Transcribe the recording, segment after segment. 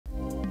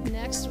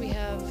Next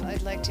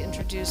I'd like to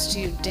introduce to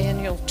you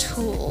Daniel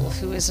Toole,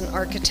 who is an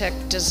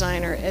architect,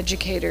 designer,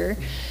 educator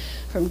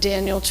from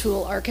Daniel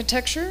Toole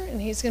Architecture,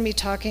 and he's going to be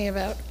talking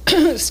about,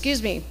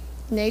 excuse me,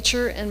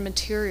 nature and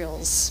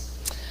materials.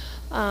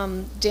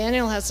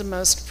 Daniel has the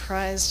most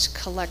prized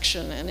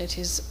collection, and it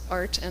is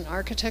art and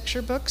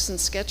architecture books and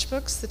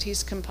sketchbooks that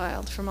he's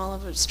compiled from all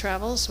of his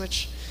travels,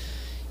 which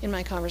in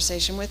my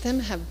conversation with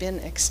him have been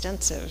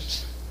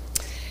extensive.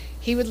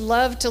 He would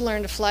love to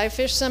learn to fly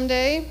fish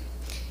someday,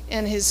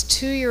 and his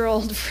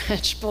 2-year-old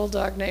French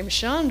bulldog named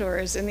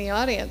Chandor is in the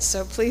audience,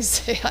 so please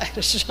say hi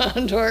to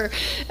Chandor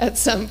at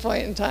some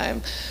point in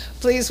time.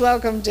 Please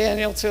welcome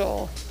Daniel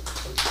Toole.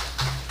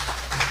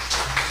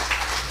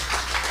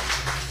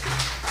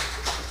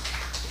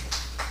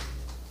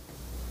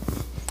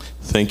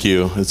 Thank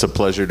you. It's a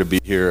pleasure to be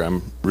here.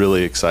 I'm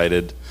really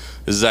excited.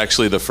 This is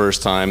actually the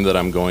first time that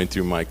I'm going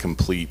through my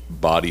complete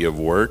body of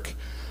work,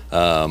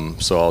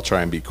 so I'll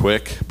try and be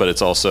quick, but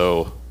it's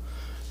also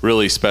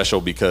really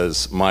special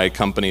because my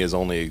company has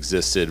only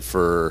existed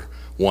for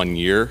 1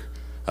 year.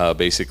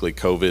 Basically,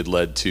 COVID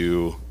led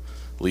to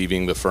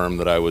leaving the firm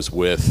that I was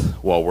with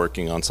while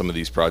working on some of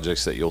these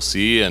projects that you'll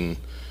see, and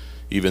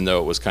even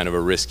though it was kind of a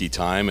risky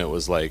time, it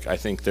was like, I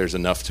think there's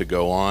enough to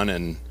go on,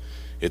 and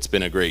it's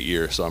been a great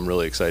year, so I'm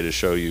really excited to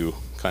show you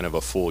kind of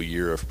a full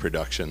year of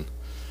production.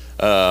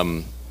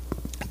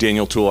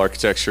 Daniel Toole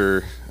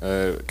Architecture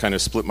kind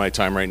of split my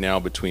time right now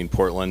between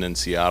Portland and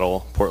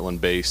Seattle,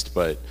 Portland-based,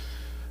 but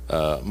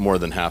more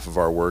than half of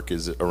our work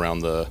is around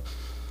the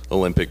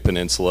Olympic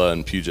Peninsula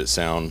and Puget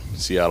Sound,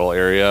 Seattle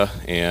area,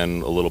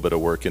 and a little bit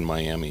of work in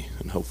Miami,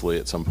 and hopefully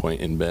at some point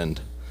in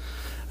Bend.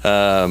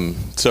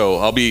 So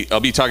I'll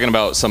be talking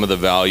about some of the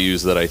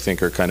values that I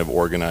think are kind of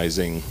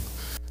organizing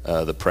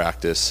the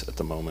practice at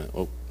the moment.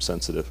 Oh,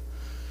 sensitive.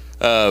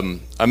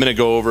 I'm going to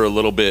go over a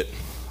little bit.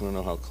 I don't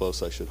know how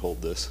close I should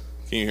hold this.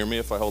 Can you hear me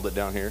if I hold it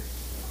down here?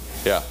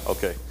 Yeah,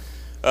 okay.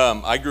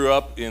 I grew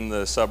up in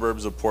the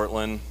suburbs of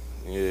Portland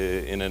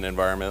in an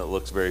environment that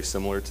looks very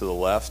similar to the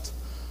left.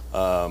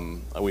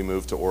 We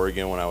moved to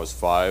Oregon when I was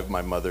 5.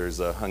 My mother's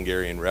a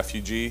Hungarian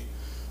refugee,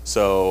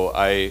 so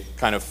I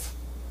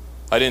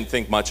didn't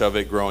think much of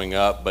it growing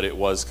up, but it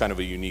was kind of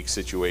a unique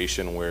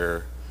situation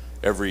where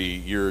every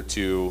year or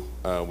two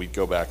we'd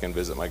go back and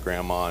visit my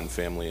grandma and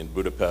family in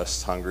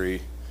Budapest,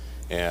 Hungary,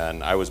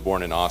 and I was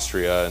born in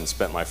Austria and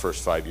spent my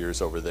first 5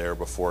 years over there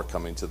before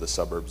coming to the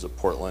suburbs of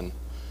Portland.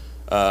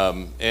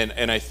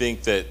 And I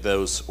think that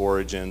those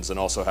origins, and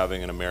also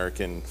having an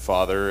American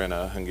father and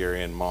a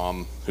Hungarian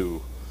mom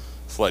who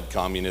fled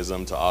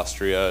communism to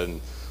Austria, and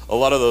a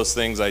lot of those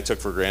things I took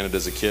for granted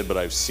as a kid, but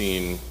I've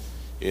seen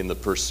in the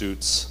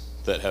pursuits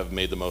that have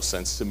made the most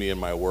sense to me in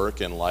my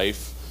work and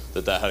life,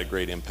 that had a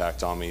great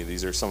impact on me.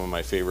 These are some of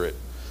my favorite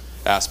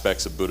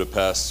aspects of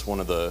Budapest.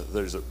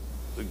 There's a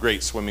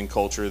great swimming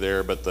culture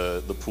there, but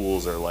the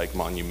pools are like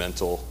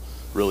monumental,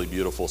 really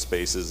beautiful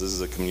spaces. This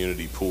is a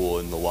community pool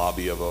in the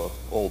lobby of an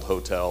old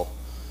hotel.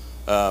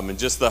 And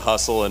just the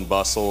hustle and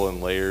bustle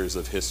and layers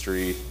of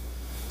history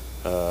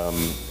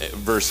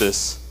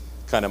versus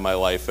kind of my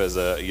life as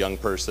a young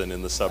person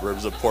in the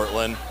suburbs of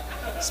Portland,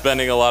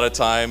 spending a lot of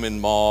time in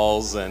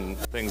malls and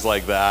things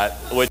like that,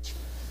 which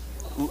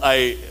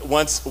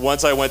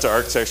once I went to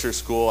architecture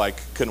school, I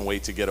couldn't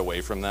wait to get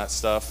away from that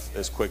stuff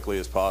as quickly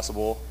as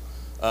possible.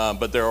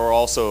 But there are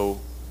also,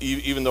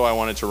 even though I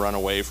wanted to run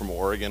away from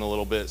Oregon a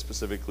little bit,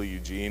 specifically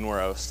Eugene,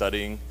 where I was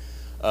studying,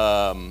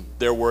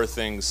 there were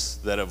things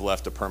that have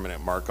left a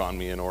permanent mark on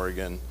me in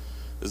Oregon.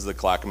 This is the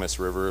Clackamas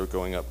River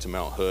going up to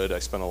Mount Hood. I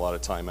spent a lot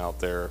of time out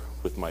there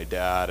with my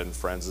dad and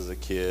friends as a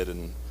kid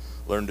and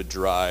learned to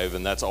drive,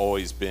 and that's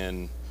always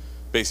been,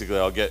 basically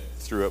I'll get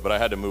through it, but I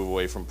had to move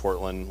away from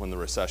Portland when the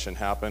recession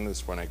happened.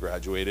 It's when I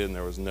graduated and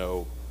there was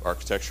no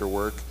architecture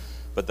work.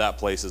 But that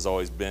place has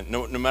always been,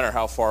 no matter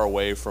how far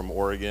away from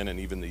Oregon and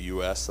even the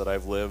US that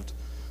I've lived,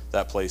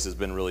 that place has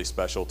been really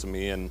special to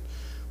me. And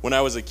when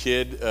I was a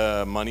kid,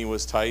 money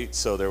was tight,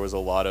 so there was a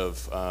lot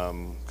of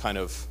kind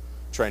of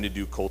trying to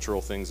do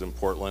cultural things in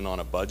Portland on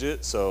a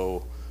budget.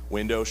 So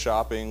window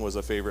shopping was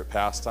a favorite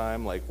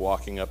pastime, like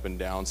walking up and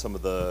down some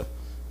of the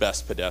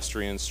best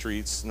pedestrian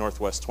streets.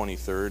 Northwest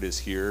 23rd is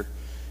here,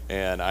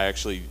 and I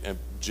actually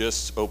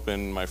just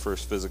opened my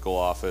first physical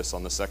office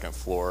on the 2nd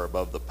floor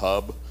above the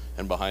pub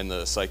and behind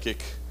the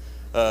psychic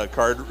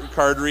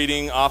card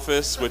reading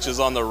office, which is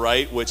on the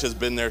right, which has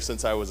been there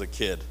since I was a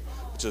kid,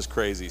 which is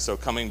crazy. So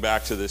coming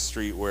back to this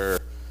street where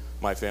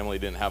my family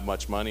didn't have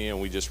much money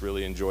and we just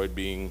really enjoyed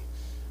being,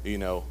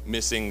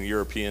 missing the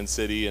European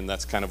city, and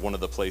that's kind of one of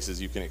the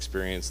places you can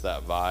experience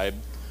that vibe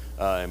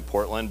in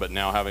Portland. But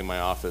now having my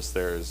office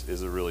there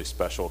is a really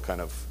special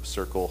kind of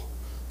circle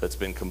that's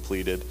been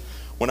completed.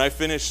 When I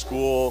finished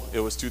school, it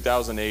was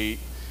 2008,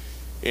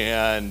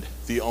 and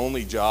the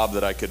only job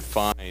that I could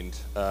find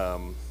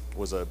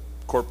was a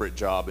corporate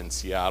job in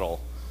Seattle.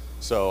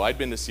 So I'd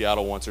been to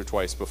Seattle once or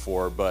twice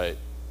before, but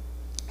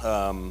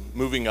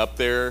moving up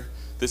there,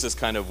 this is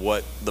kind of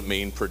what the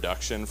main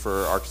production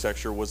for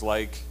architecture was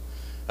like.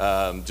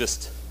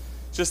 Just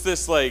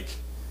this like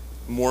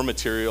more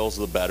materials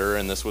the better,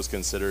 and this was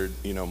considered,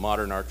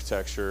 modern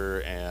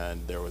architecture,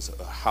 and there was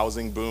a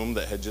housing boom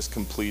that had just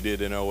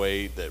completed in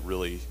 '08 that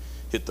really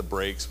hit the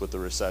brakes with the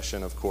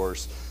recession, of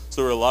course.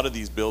 So there were a lot of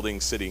these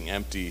buildings sitting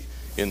empty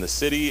in the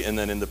city, and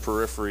then in the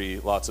periphery,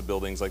 lots of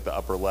buildings like the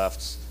upper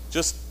left.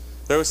 Just,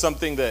 there was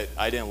something that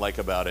I didn't like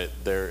about it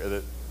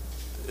there,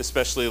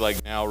 especially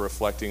like now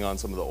reflecting on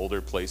some of the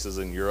older places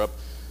in Europe.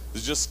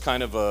 There's just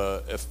kind of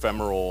a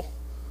ephemeral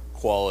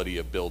quality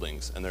of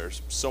buildings, and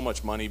there's so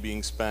much money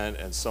being spent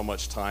and so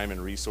much time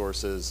and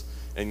resources,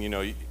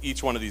 and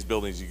each one of these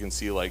buildings you can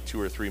see like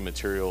 2 or 3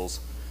 materials.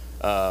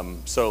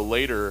 So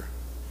later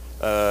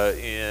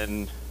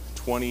in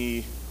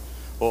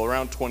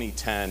around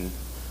 2010,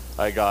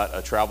 I got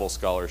a travel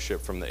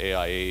scholarship from the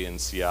AIA in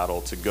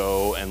Seattle to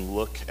go and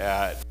look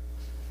at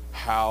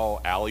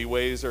how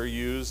alleyways are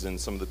used. And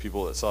some of the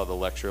people that saw the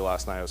lecture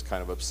last night, I was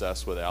kind of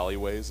obsessed with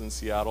alleyways in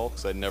Seattle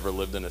because I'd never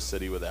lived in a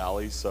city with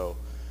alleys. So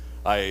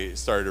I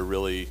started to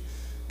really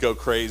go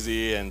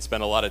crazy and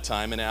spend a lot of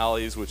time in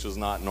alleys, which was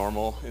not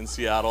normal in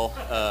Seattle.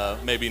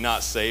 Maybe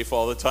not safe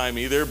all the time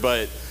either,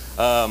 but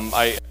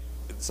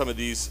some of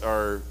these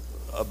are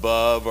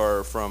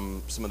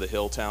from some of the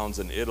hill towns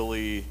in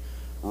Italy,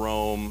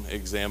 Rome.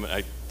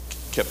 I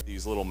kept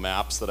these little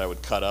maps that I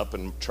would cut up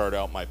and chart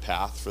out my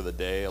path for the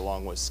day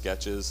along with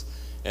sketches.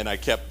 And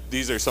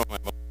these are some of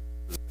my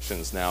most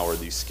possessions now, are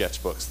these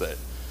sketchbooks that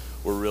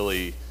were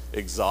really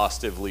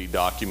exhaustively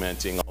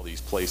documenting all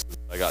these places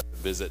I got to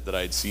visit that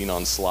I'd seen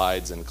on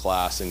slides in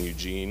class in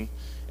Eugene,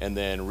 and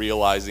then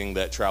realizing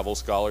that travel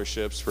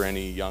scholarships, for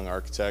any young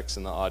architects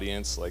in the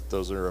audience, like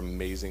those are an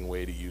amazing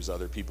way to use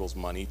other people's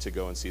money to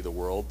go and see the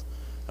world.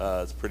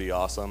 It's pretty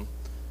awesome.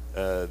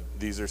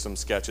 These are some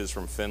sketches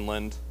from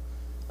Finland.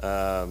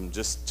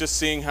 Just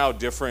seeing how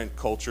different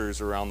cultures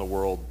around the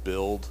world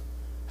build,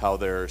 how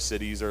their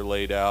cities are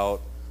laid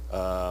out,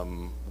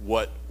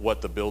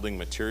 what the building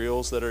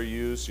materials that are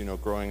used.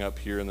 Growing up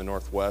here in the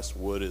Northwest,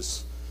 wood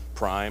is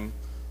prime,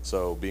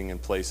 so being in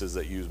places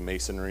that use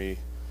masonry.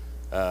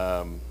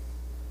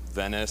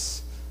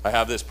 Venice, I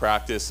have this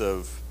practice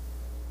of,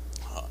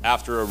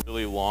 after a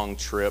really long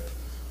trip,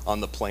 on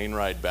the plane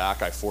ride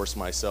back, I force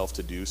myself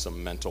to do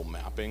some mental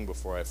mapping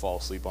before I fall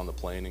asleep on the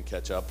plane and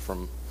catch up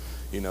from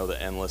the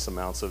endless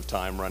amounts of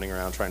time running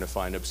around trying to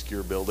find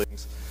obscure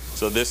buildings.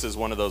 So this is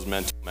one of those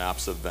mental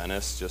maps of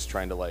Venice, just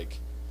trying to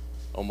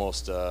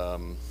almost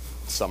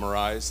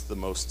summarize the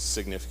most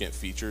significant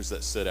features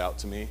that stood out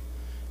to me.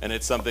 And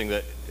it's something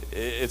that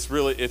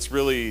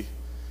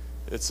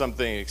it's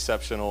something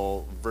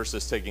exceptional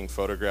versus taking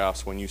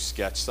photographs. When you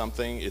sketch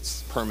something,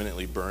 it's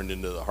permanently burned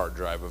into the hard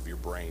drive of your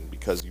brain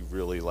because you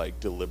really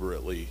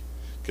deliberately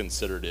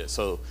considered it.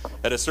 So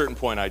at a certain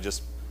point, I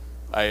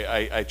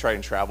try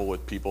and travel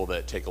with people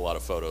that take a lot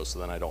of photos, so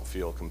then I don't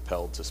feel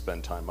compelled to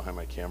spend time behind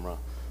my camera.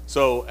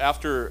 So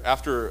after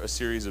a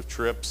series of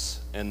trips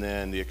and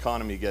then the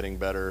economy getting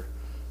better,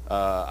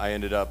 I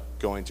ended up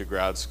going to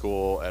grad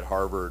school at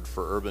Harvard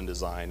for urban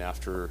design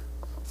after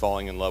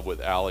falling in love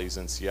with alleys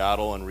in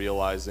Seattle and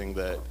realizing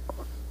that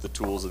the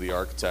tools of the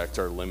architect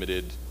are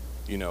limited.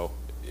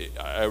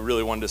 I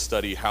really wanted to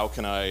study how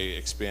can I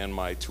expand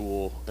my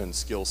tool and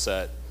skill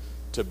set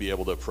to be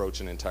able to approach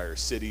an entire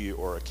city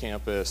or a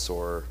campus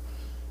or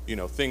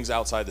things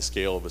outside the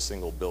scale of a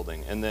single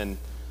building. And then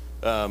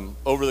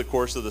over the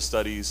course of the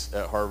studies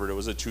at Harvard, it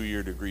was a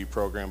 2-year degree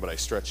program, but I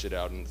stretched it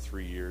out into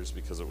 3 years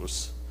because it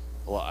was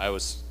I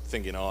was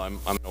thinking, I'm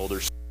an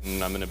older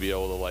student, I'm going to be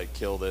able to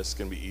kill this, it's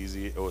going to be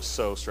easy. It was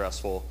so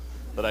stressful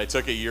that I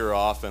took a year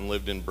off and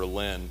lived in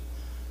Berlin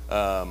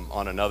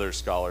on another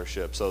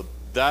scholarship. So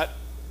that,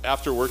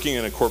 after working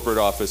in a corporate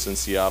office in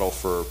Seattle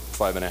for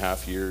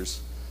 5.5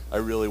 years, I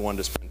really wanted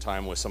to spend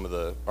time with some of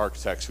the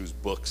architects whose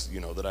books,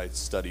 that I'd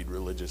studied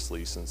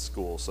religiously since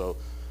school. So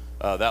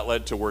that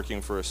led to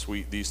working for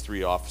these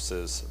 3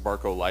 offices: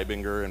 Barco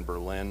Leibinger in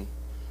Berlin,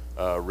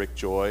 Rick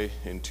Joy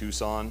in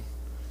Tucson,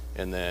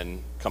 and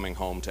then coming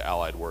home to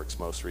Allied Works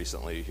most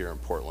recently here in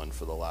Portland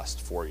for the last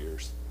 4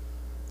 years.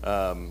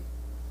 So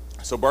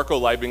Barco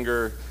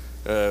Leibinger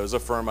was a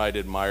firm I'd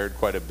admired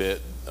quite a bit.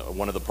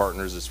 One of the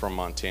partners is from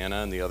Montana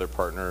and the other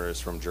partner is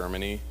from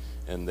Germany,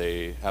 and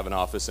they have an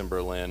office in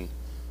Berlin.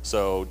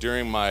 So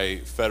during my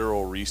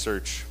federal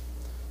research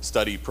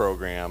study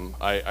program,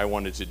 I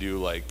wanted to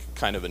do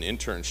kind of an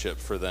internship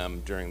for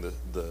them during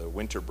the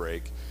winter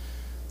break.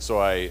 So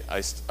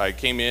I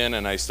came in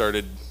and I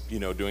started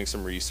doing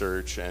some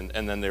research, and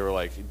then they were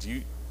like,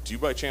 do you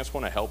by chance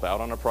want to help out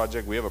on a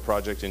project? We have a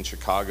project in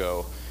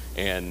Chicago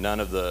and none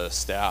of the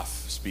staff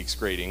speaks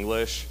great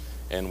English,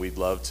 and we'd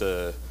love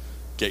to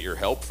get your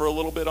help for a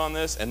little bit on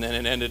this. And then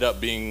it ended up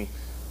being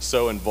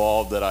so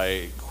involved that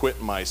I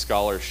quit my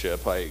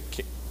scholarship. I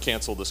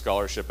canceled the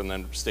scholarship and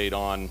then stayed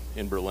on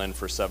in Berlin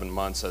for 7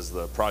 months as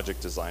the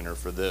project designer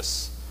for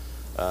this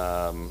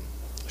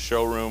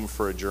showroom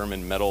for a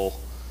German metal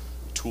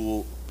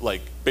tool,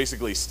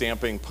 basically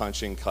stamping,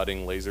 punching,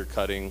 cutting, laser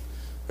cutting.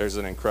 There's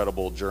an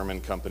incredible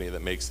German company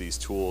that makes these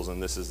tools,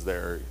 and this is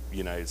their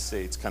United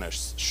States kind of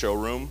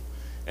showroom.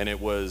 and it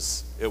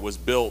was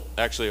built,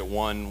 actually it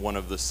won one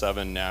of the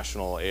 7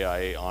 national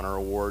AIA honor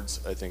awards.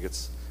 I think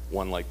it's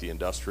won like the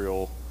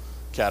industrial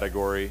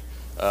category.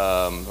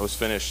 It was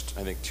finished,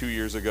 I think, 2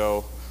 years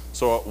ago.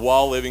 So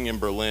while living in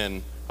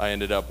Berlin, I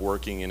ended up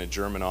working in a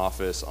German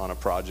office on a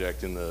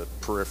project in the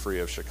periphery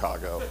of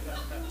Chicago,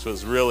 which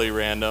was really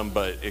random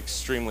but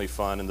extremely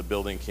fun, and the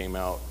building came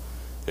out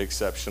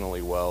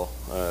exceptionally well,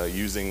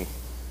 using,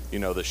 you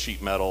know, the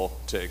sheet metal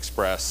to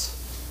express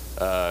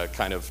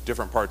kind of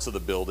different parts of the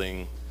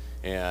building,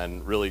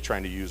 and really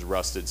trying to use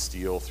rusted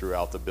steel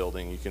throughout the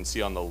building. You can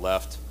see on the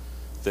left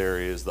there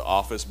is the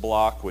office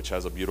block, which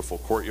has a beautiful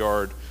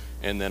courtyard,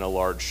 and then a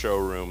large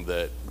showroom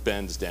that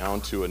bends down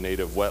to a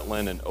native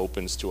wetland and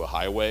opens to a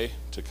highway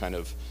to kind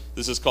of,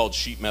 this is called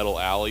Sheet Metal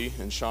Alley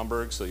in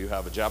Schaumburg. So you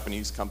have a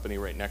Japanese company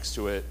right next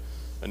to it,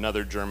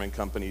 another German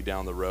company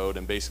down the road,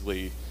 and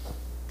basically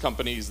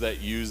companies that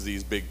use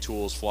these big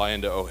tools fly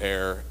into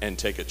O'Hare and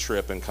take a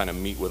trip and kind of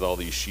meet with all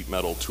these sheet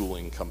metal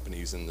tooling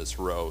companies in this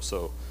row.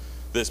 So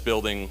this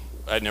building,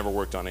 I'd never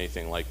worked on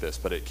anything like this,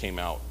 but it came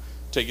out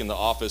taking the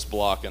office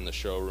block and the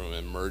showroom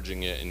and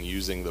merging it and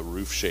using the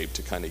roof shape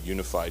to kind of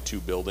unify 2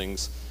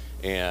 buildings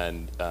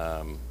and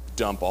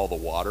dump all the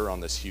water on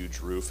this huge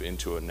roof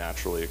into a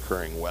naturally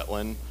occurring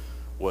wetland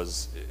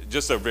was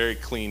just a very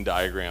clean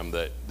diagram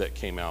that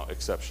came out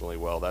exceptionally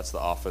well. That's the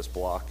office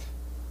block.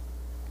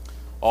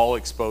 All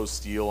exposed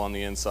steel on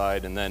the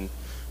inside, and then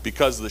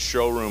because the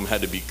showroom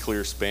had to be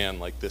clear span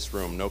like this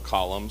room, no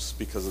columns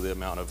because of the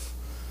amount of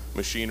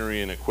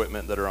machinery and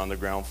equipment that are on the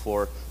ground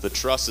floor, the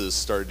trusses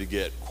started to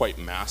get quite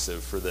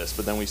massive for this.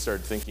 But then we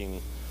started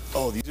thinking,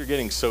 oh, these are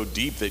getting so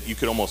deep that you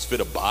could almost fit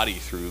a body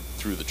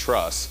through the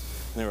truss.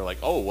 And they were like,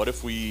 oh, what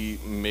if we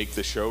make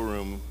the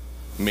showroom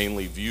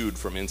mainly viewed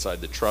from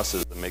inside the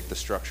trusses and make the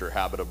structure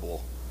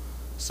habitable?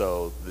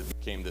 So it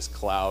became this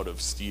cloud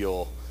of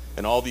steel,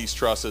 and all these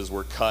trusses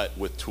were cut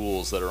with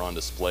tools that are on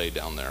display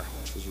down there,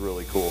 which was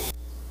really cool.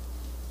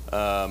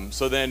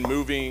 So then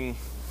moving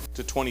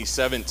to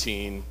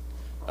 2017,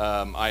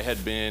 I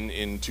had been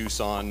in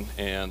Tucson,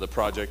 and the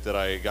project that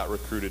I got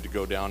recruited to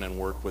go down and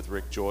work with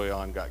Rick Joy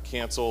on got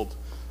canceled.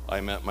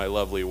 I met my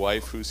lovely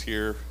wife who's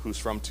here, who's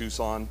from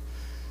Tucson.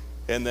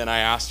 And then I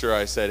asked her,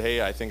 I said,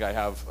 hey, I think I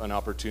have an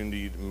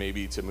opportunity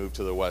maybe to move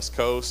to the West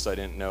Coast. I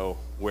didn't know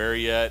where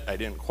yet. I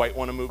didn't quite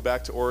want to move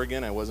back to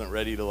Oregon. I wasn't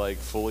ready to like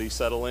fully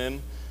settle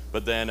in.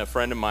 But then a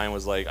friend of mine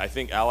was like, I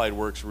think Allied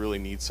Works really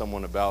needs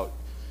someone about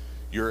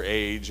your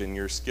age and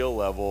your skill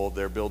level.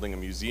 They're building a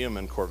museum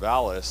in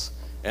Corvallis.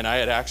 And I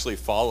had actually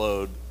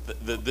followed,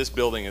 this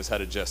building has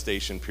had a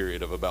gestation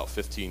period of about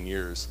 15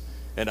 years.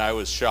 And I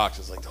was shocked. I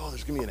was like, oh,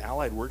 there's going to be an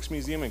Allied Works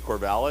Museum in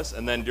Corvallis?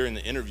 And then during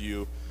the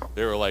interview,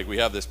 they were like, we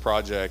have this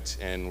project,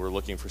 and we're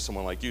looking for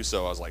someone like you.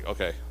 So I was like,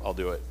 okay, I'll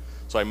do it.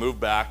 So I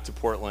moved back to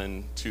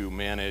Portland to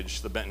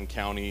manage the Benton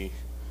County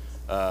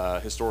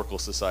Historical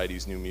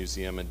Society's new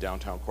museum in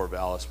downtown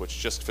Corvallis, which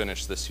just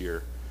finished this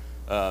year.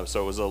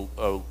 So it was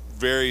a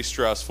very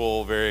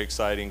stressful, very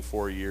exciting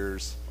 4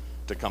 years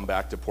to come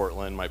back to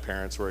Portland. My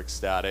parents were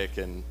ecstatic,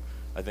 and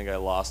I think I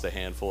lost a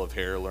handful of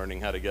hair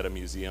learning how to get a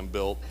museum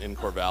built in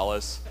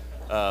Corvallis.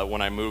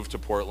 When I moved to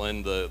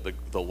Portland, the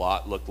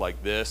lot looked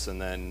like this,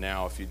 and then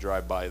now if you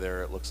drive by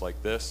there, it looks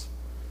like this.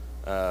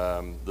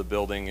 The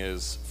building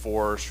is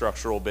 4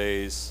 structural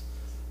bays,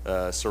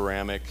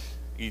 ceramic.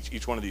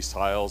 Each one of these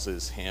tiles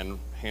is hand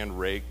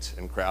raked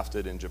and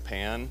crafted in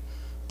Japan.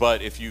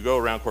 But if you go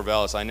around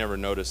Corvallis, I never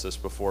noticed this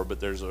before, but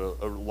there's a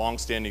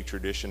long-standing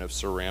tradition of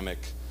ceramic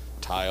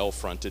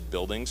tile-fronted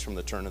buildings from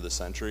the turn of the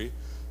century.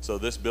 So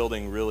this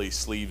building really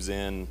sleeves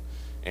in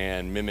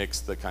and mimics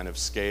the kind of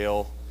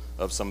scale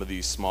of some of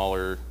these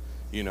smaller,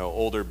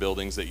 older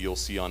buildings that you'll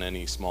see on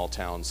any small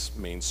town's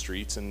main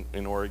streets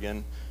in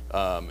Oregon,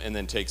 and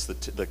then takes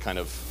the kind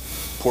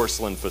of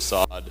porcelain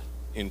facade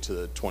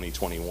into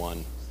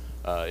 2021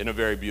 in a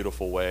very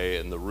beautiful way.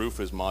 And the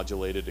roof is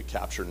modulated to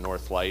capture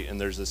north light,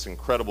 and there's this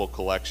incredible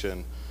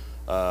collection,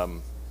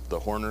 the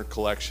Horner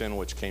collection,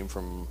 which came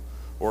from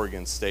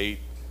Oregon State,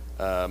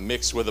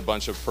 mixed with a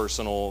bunch of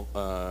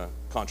personal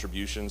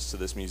contributions to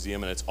this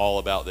museum, and it's all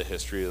about the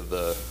history of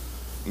the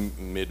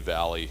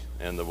Mid-Valley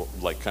and the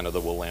kind of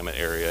the Willamette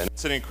area. And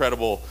it's an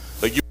incredible,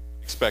 you wouldn't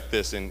expect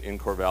this in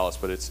Corvallis,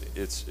 but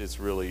it's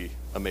really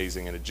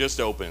amazing, and it just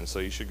opened, so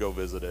you should go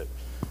visit it.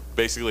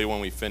 Basically, when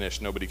we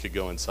finished, nobody could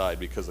go inside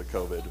because of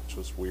COVID, which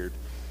was weird.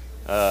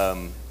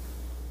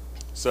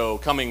 So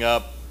coming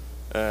up,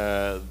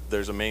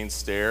 there's a main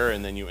stair,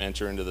 and then you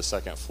enter into the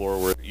second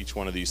floor where each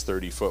one of these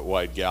 30-foot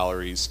wide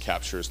galleries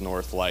captures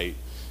north light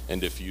and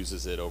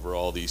diffuses it over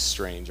all these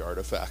strange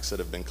artifacts that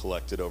have been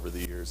collected over the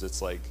years.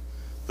 It's like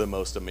the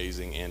most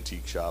amazing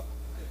antique shop.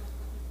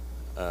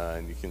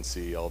 And you can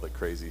see all the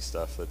crazy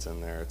stuff that's in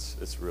there.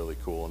 It's really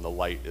cool, and the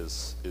light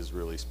is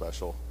really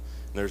special.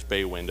 And there's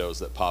bay windows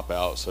that pop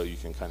out, so you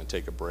can kind of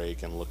take a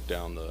break and look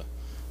down the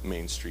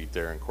main street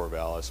there in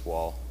Corvallis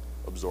while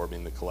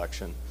absorbing the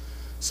collection.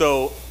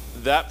 So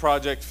that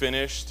project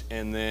finished,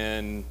 and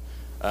then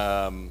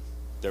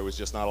there was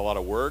just not a lot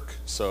of work,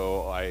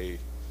 so I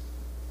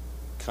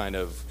kind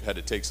of had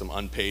to take some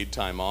unpaid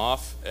time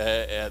off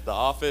at the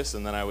office,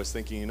 and then I was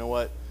thinking, you know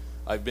what,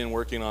 I've been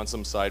working on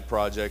some side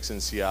projects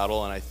in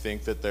Seattle, and I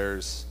think that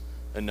there's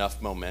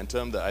enough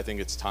momentum that I think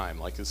it's time.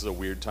 Like, this is a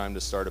weird time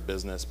to start a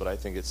business, but I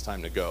think it's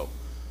time to go.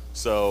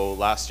 So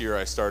last year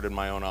I started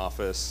my own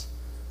office,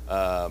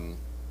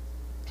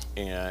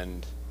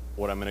 and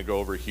what I'm going to go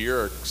over here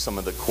are some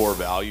of the core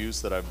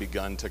values that I've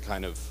begun to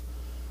kind of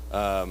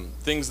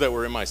things that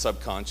were in my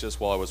subconscious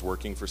while I was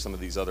working for some of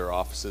these other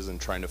offices and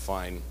trying to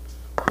find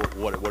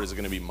what is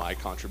going to be my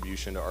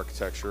contribution to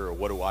architecture, or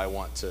what do I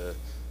want to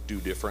do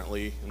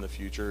differently in the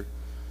future.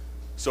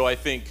 So I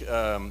think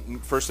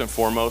first and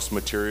foremost,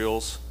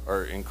 materials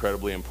are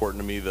incredibly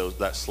important to me.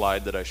 That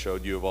slide that I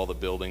showed you of all the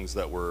buildings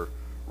that were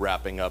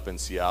wrapping up in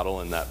Seattle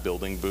and that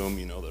building boom,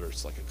 you know,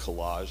 there's like a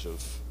collage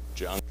of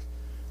junk.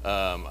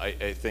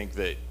 I think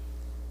that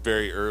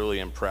very early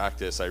in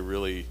practice, I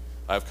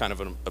have kind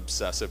of an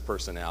obsessive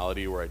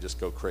personality where I just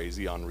go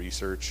crazy on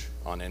research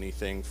on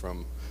anything,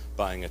 from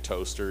buying a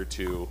toaster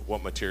to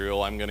what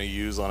material I'm going to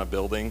use on a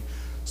building.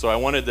 So I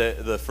wanted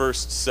the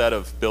first set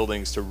of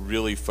buildings to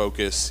really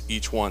focus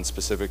each one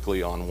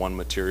specifically on one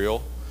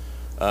material.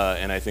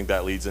 And I think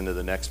that leads into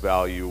the next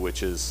value,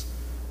 which is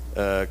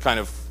kind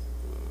of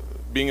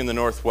being in the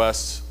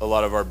Northwest, a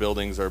lot of our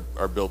buildings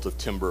are built of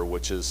timber,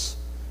 which is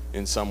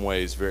in some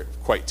ways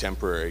quite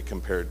temporary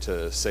compared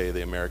to, say,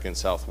 the American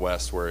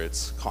Southwest, where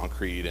it's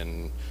concrete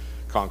and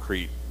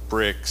concrete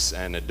bricks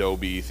and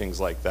adobe, things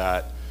like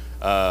that.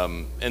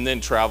 And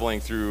then traveling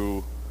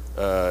through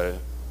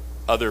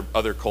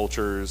other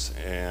cultures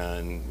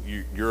and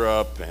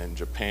Europe and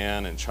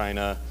Japan and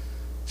China,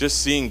 just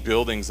seeing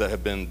buildings that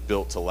have been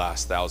built to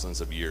last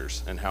thousands of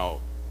years and how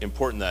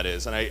important that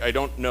is. And I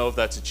don't know if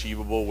that's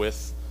achievable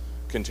with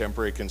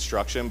contemporary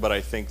construction, but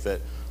I think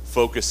that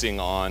focusing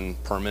on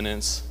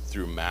permanence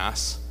through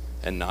mass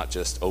and not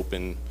just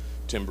open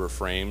timber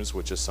frames,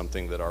 which is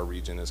something that our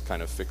region is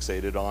kind of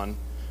fixated on,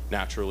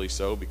 naturally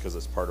so, because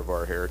it's part of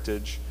our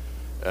heritage.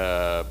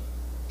 And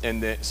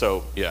then,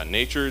 so yeah,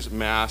 nature's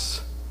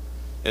mass,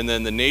 and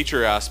then the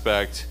nature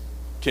aspect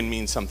can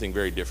mean something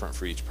very different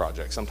for each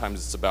project.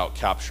 Sometimes it's about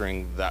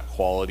capturing that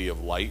quality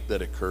of light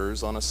that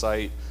occurs on a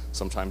site.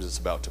 Sometimes it's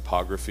about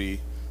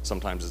topography.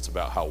 Sometimes it's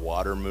about how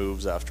water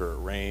moves after it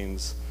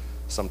rains.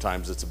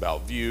 Sometimes it's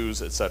about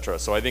views, etc.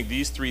 So I think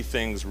these three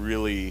things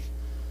really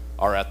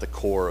are at the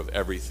core of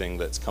everything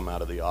that's come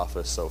out of the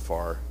office so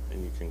far,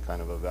 and you can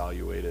kind of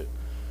evaluate it.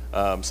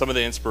 Some of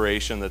the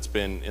inspiration that's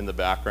been in the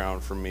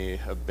background for me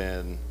have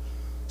been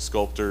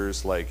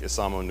sculptors like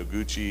Isamu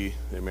Noguchi,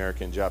 the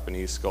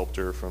American-Japanese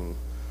sculptor from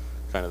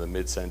kind of the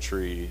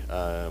mid-century.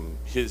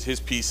 His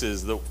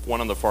pieces, the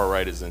one on the far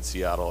right is in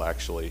Seattle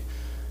actually.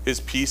 His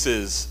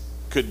pieces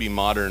could be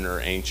modern or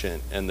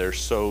ancient, and they're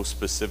so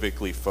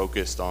specifically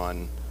focused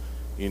on,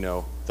 you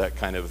know, that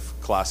kind of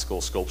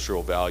classical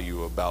sculptural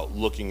value about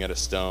looking at a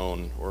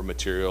stone or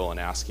material and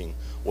asking,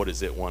 what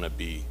does it want to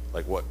be?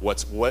 Like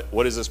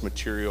what is this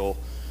material,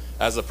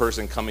 as a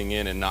person coming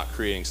in and not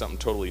creating something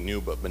totally new,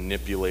 but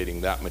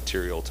manipulating that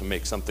material to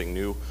make something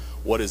new?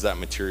 What is that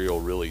material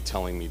really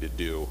telling me to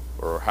do,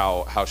 or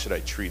how should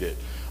I treat it?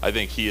 I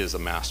think he is a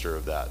master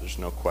of that, there's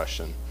no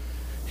question.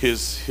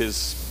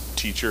 His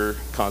teacher,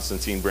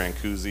 Constantine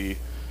Brancusi,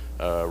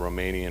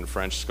 Romanian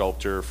French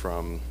sculptor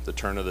from the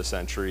turn of the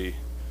century,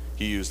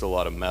 he used a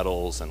lot of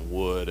metals and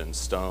wood and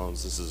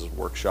stones. This is his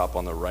workshop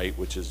on the right,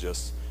 which is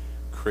just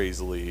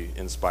crazily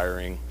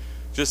inspiring.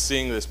 Just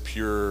seeing this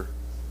pure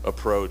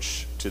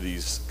approach to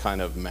these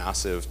kind of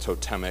massive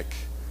totemic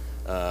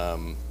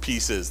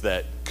pieces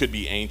that could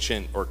be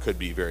ancient or could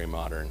be very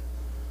modern.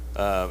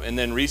 And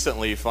then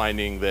recently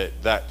finding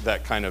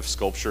that kind of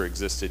sculpture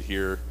existed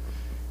here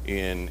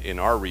in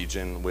our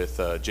region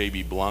with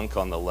J.B. Blunk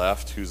on the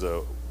left, who's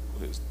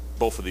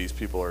both of these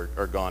people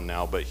are gone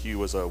now, but he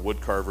was a wood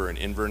carver in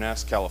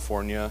Inverness,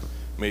 California,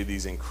 made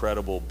these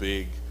incredible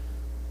big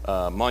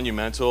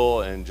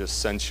monumental and just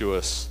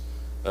sensuous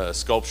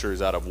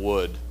sculptures out of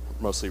wood,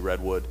 mostly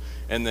redwood.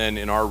 And then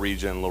in our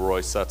region,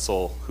 Leroy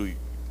Setzel, who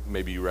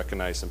maybe you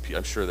recognize,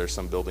 I'm sure there's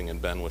some building in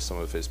Bend with some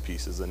of his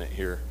pieces in it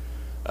here,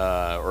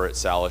 or at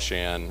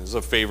Salishan. It's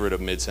a favorite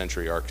of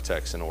mid-century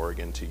architects in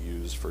Oregon to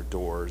use for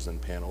doors and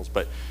panels.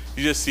 But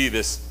you just see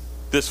this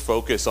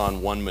focus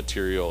on one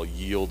material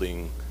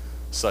yielding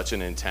such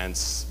an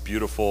intense,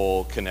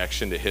 beautiful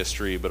connection to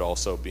history, but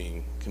also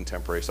being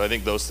contemporary. So I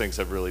think those things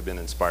have really been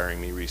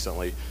inspiring me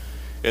recently.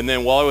 And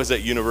then while I was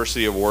at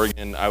University of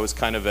Oregon, I was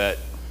kind of at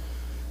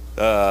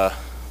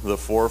the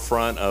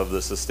forefront of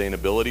the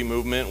sustainability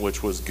movement,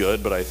 which was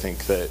good, but I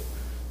think that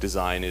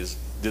design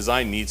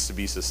needs to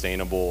be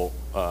sustainable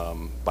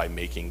by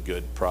making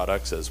good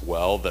products as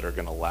well that are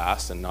going to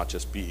last and not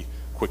just be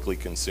quickly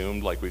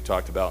consumed, like we've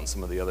talked about in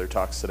some of the other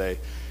talks today.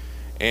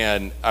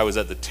 And I was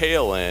at the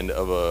tail end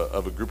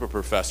of a group of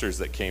professors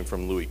that came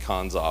from Louis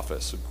Kahn's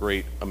office, a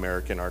great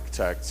American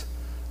architect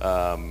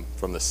from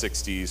the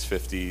 60s,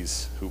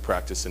 50s, who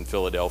practiced in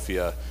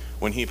Philadelphia.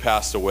 When he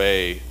passed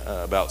away,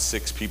 about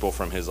 6 people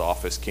from his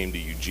office came to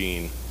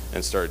Eugene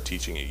and started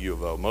teaching at U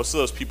of O. Most of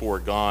those people were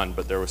gone,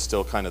 but there was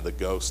still kind of the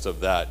ghost of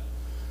that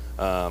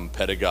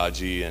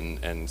pedagogy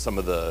and some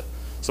of the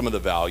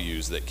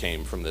values that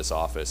came from this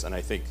office. And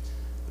I think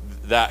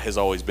that has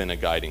always been a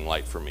guiding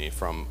light for me.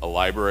 From a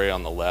library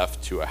on the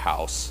left to a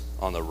house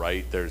on the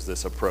right, there's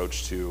this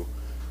approach to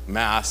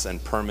mass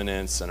and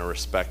permanence and a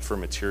respect for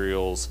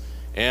materials,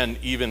 and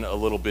even a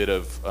little bit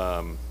of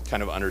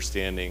kind of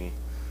understanding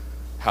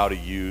how to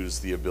use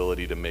the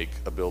ability to make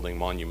a building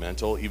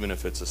monumental, even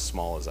if it's as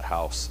small as a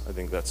house. I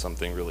think that's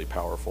something really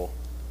powerful.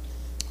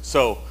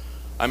 So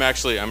I'm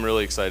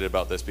really excited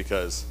about this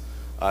because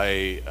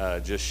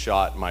I just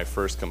shot my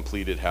first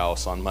completed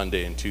house on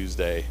Monday and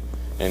Tuesday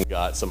and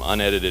got some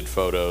unedited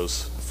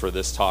photos for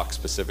this talk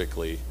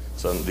specifically.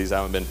 So these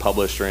haven't been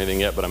published or anything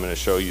yet, but I'm going to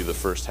show you the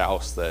first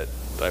house that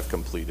I've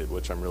completed,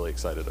 which I'm really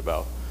excited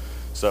about.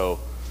 So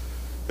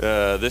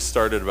this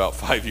started about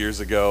 5 years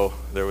ago.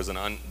 There was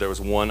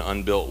one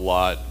unbuilt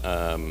lot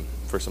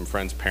for some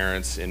friends'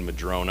 parents in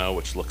Madrona,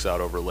 which looks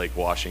out over Lake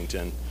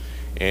Washington.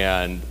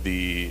 And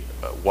the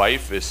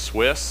wife is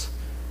Swiss,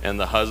 and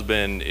the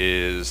husband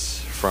is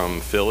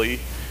from Philly.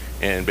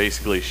 And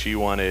basically, she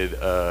wanted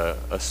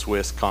a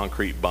Swiss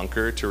concrete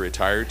bunker to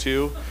retire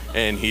to,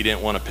 and he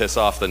didn't want to piss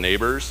off the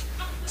neighbors.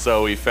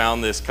 So we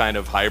found this kind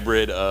of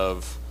hybrid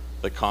of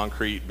the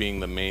concrete being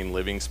the main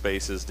living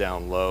spaces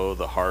down low,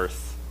 the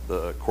hearth,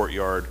 the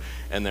courtyard,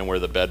 and then where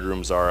the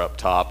bedrooms are up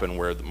top and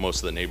where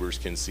most of the neighbors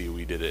can see,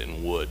 we did it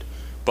in wood.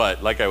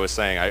 But like I was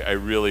saying, I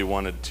really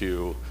wanted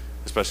to,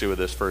 especially with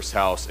this first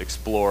house,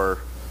 explore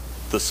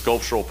the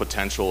sculptural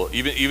potential,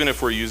 even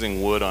if we're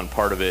using wood on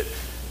part of it,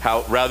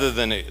 how rather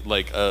than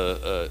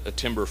a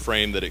timber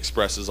frame that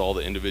expresses all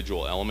the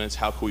individual elements,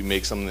 how can we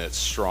make something that's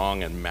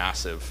strong and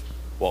massive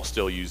while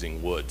still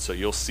using wood? So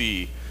you'll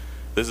see,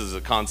 this is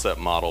a concept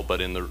model,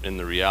 but in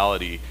the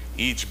reality,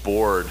 each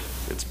board,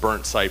 it's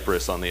burnt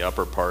cypress on the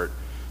upper part.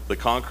 The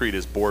concrete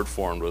is board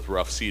formed with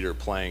rough cedar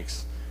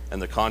planks,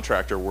 and the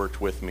contractor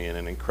worked with me in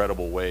an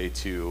incredible way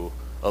to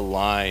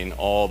align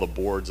all the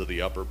boards of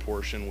the upper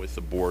portion with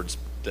the boards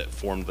that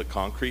formed the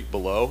concrete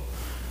below,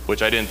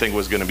 which I didn't think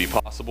was going to be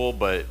possible,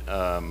 but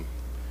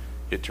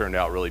it turned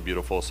out really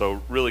beautiful.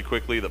 So really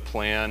quickly, the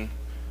plan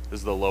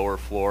is the lower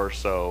floor.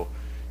 So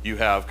you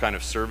have kind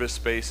of service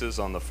spaces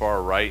on the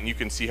far right, and you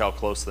can see how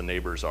close the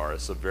neighbors are.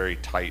 It's a very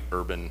tight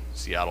urban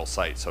Seattle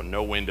site, so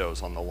no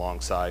windows on the long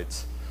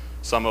sides.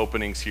 Some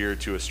openings here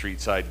to a street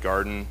side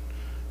garden,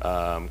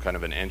 kind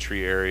of an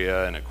entry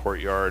area and a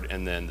courtyard,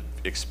 and then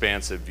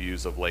expansive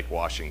views of Lake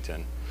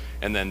Washington.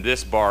 And then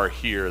this bar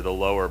here, the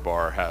lower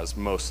bar, has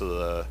most of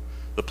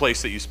the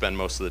place that you spend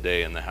most of the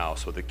day in the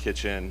house, with a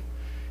kitchen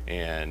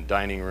and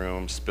dining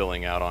room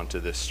spilling out onto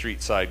this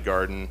street side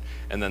garden,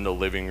 and then the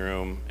living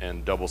room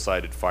and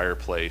double-sided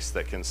fireplace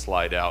that can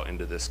slide out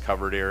into this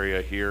covered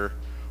area here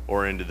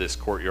or into this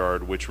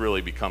courtyard, which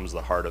really becomes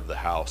the heart of the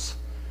house.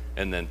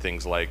 And then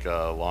things like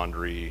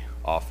laundry,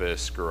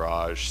 office,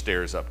 garage,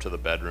 stairs up to the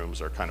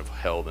bedrooms are kind of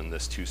held in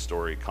this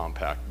two-story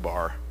compact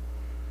bar.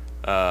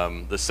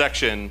 The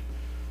section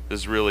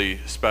is really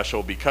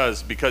special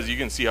because you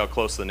can see how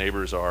close the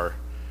neighbors are.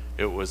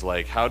 It was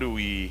like, how do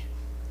we,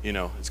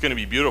 it's going to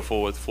be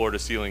beautiful with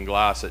floor-to-ceiling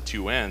glass at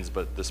two ends,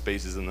 but the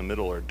spaces in the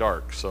middle are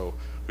dark. So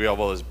we have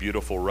all this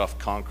beautiful rough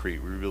concrete.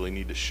 We really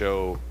need to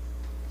show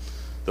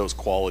those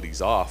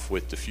qualities off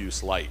with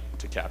diffuse light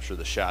to capture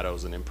the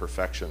shadows and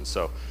imperfections.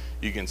 So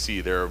you can see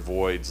there are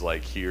voids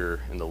like here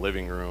in the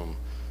living room,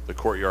 the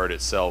courtyard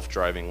itself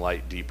driving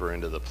light deeper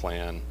into the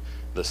plan,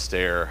 the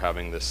stair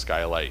having this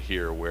skylight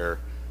here where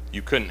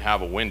you couldn't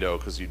have a window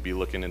because you'd be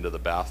looking into the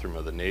bathroom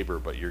of the neighbor,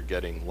 but you're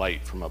getting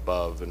light from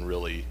above and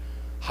really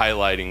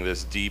highlighting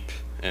this deep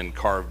and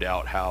carved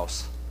out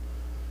house.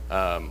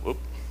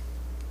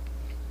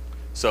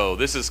 So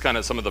this is kind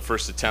of some of the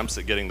first attempts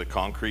at getting the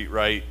concrete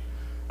right.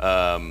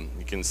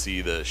 You can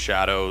see the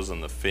shadows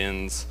and the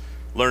fins,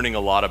 learning a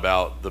lot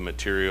about the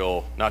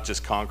material, not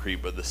just concrete,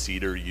 but the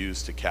cedar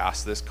used to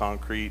cast this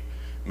concrete,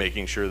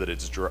 making sure that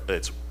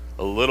it's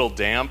a little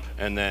damp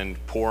and then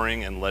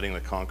pouring and letting the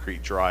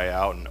concrete dry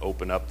out and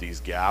open up these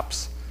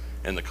gaps.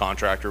 And the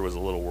contractor was a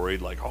little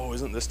worried, like, oh,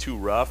 isn't this too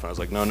rough? And I was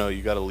like, no,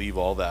 you got to leave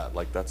all that.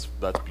 Like, that's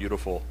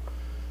beautiful.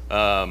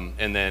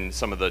 And then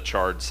some of the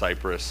charred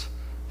cypress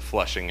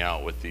fleshing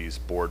out with these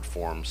board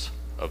forms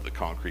of the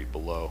concrete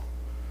below.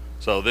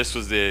 So this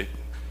was the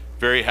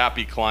very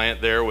happy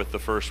client there with the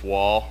first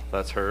wall.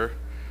 That's her,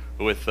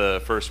 with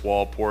the first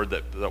wall poured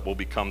that will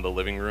become the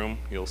living room,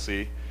 you'll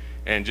see.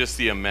 And just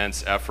the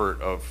immense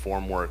effort of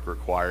formwork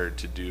required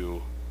to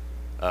do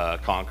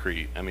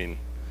concrete. I mean,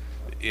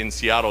 in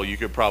Seattle, you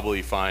could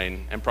probably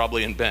find, and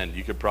probably in Bend,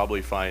 you could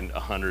probably find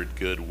 100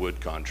 good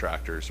wood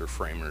contractors or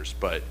framers,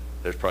 but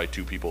there's probably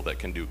 2 people that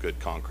can do good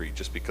concrete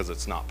just because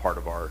it's not part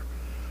of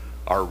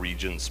our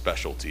region's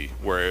specialty.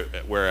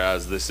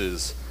 Whereas this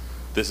is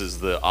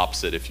the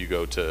opposite if you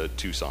go to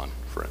Tucson,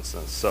 for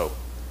instance. So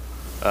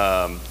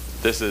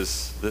this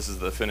is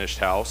the finished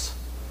house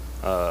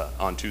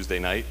on Tuesday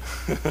night.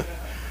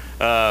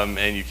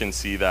 And you can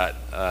see that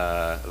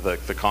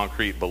the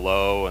concrete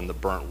below and the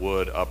burnt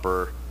wood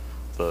upper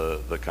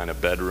the kind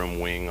of bedroom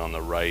wing on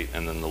the right,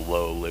 and then the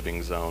low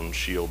living zone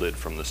shielded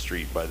from the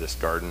street by this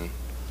garden.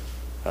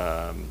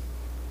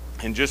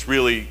 And just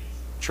really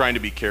trying to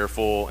be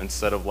careful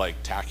instead of like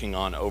tacking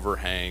on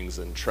overhangs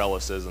and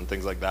trellises and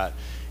things like that.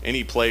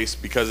 Any place,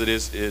 because it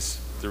is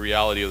the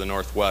reality of the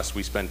Northwest,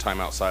 we spend time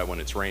outside when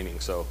it's raining.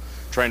 So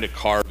trying to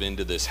carve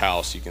into this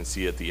house, you can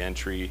see at the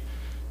entry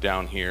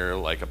down here,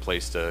 like a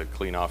place to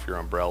clean off your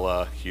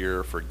umbrella,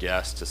 here for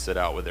guests to sit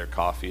out with their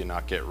coffee and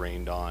not get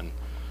rained on.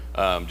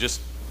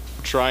 Just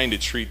trying to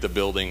treat the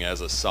building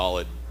as a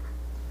solid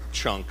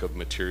chunk of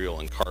material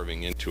and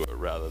carving into it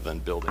rather than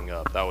building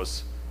up. That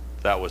was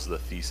the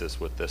thesis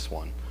with this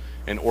one.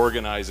 And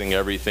organizing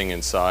everything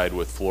inside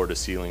with floor to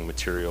ceiling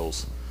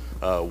materials,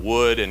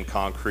 wood and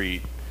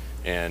concrete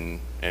and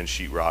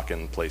sheetrock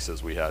in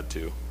places we had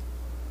to.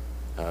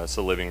 It's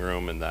a living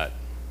room, and that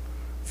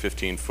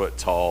 15-foot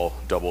tall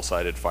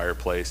double-sided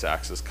fireplace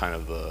acts as kind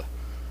of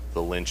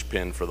the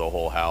linchpin for the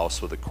whole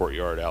house, with a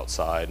courtyard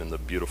outside and the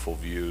beautiful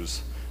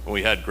views. And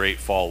we had great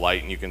fall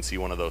light, and you can see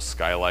one of those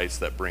skylights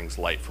that brings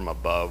light from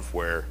above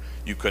where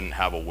you couldn't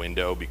have a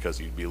window because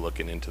you'd be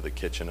looking into the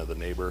kitchen of the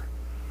neighbor.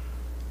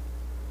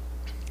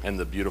 And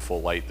the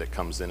beautiful light that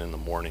comes in the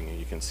morning, and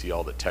you can see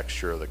all the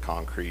texture of the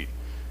concrete.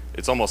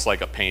 It's almost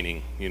like a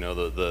painting, you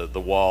know,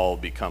 the wall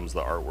becomes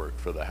the artwork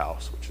for the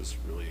house, which is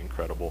really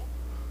incredible.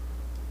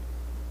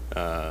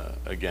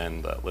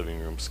 Again, that living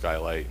room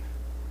skylight.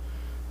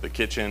 The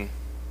kitchen,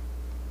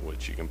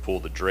 which you can pull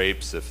the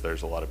drapes if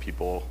there's a lot of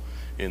people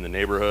in the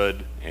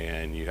neighborhood,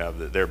 and you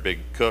have they're big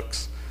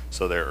cooks,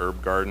 so their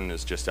herb garden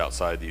is just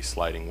outside these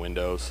sliding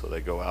windows, so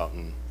they go out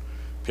and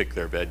pick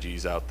their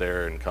veggies out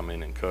there and come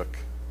in and cook.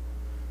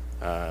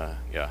 Yeah,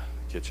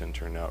 the kitchen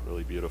turned out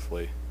really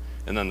beautifully.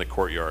 And then the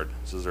courtyard.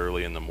 This is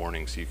early in the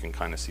morning, so you can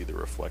kind of see the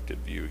reflected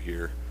view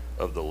here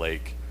of the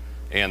lake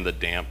and the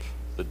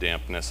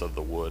dampness of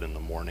the wood in the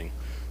morning.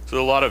 So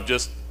a lot of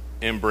just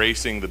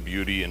embracing the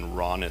beauty and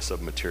rawness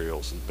of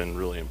materials has been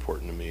really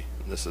important to me.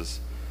 And this is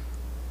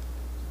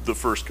the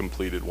first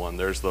completed one.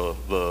 There's the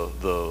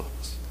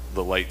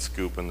light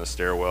scoop and the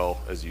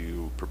stairwell as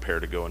you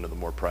prepare to go into the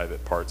more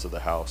private parts of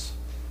the house.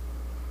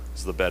 This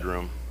is the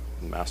bedroom,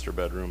 the master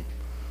bedroom.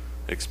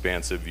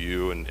 Expansive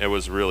view, and it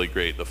was really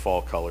great. The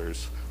fall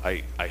colors,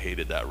 I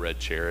hated that red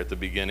chair at the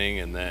beginning,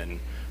 and then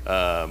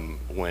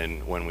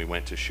when we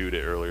went to shoot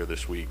it earlier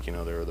this week, you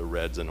know, there were the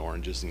reds and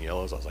oranges and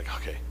yellows. I was like,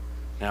 okay,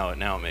 now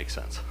it makes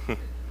sense.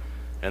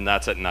 And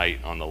that's at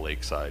night on the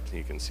lakeside.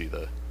 You can see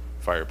the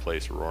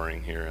fireplace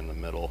roaring here in the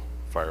middle,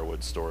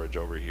 firewood storage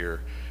over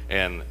here.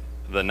 And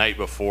the night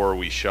before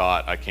we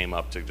shot, I came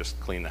up to just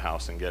clean the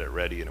house and get it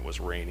ready, and it was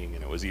raining,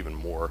 and it was even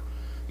more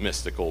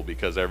mystical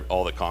because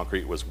all the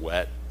concrete was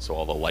wet, so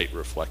all the light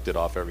reflected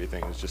off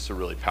everything. It was just a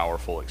really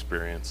powerful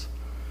experience.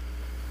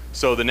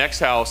 So the next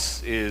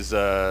house is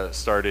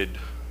started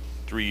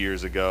 3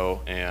 years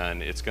ago,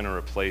 and it's going to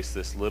replace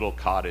this little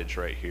cottage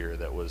right here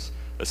that was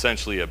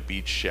essentially a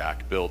beach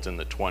shack built in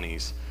the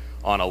 20s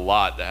on a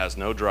lot that has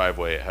no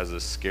driveway. It has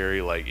this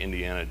scary, like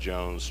Indiana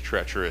Jones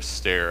treacherous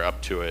stair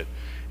up to it.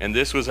 And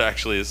this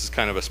is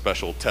kind of a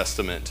special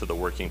testament to the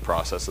working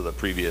process of the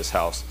previous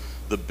house.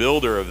 The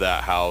builder of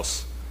that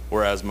house,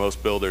 whereas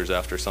most builders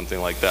after something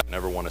like that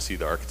never want to see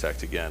the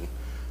architect again,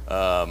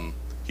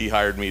 he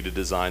hired me to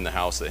design the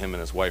house that him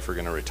and his wife are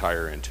going to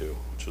retire into,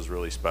 which was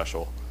really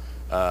special.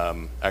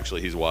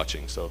 Actually, he's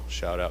watching, so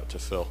shout out to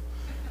Phil.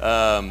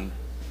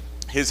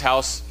 His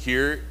house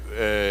here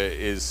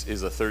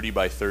is a 30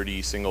 by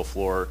 30 single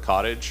floor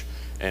cottage,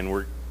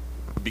 and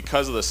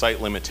because of the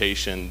site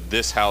limitation,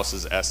 this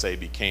house's essay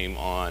became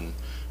on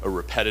a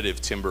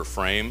repetitive timber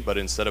frame, but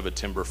instead of a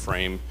timber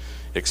frame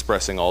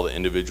expressing all the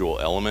individual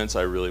elements,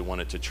 I really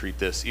wanted to treat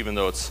this, even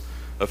though it's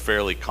a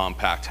fairly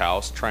compact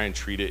house, try and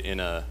treat it in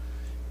a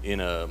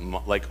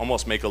like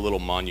almost make a little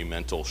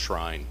monumental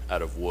shrine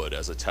out of wood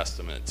as a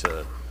testament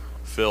to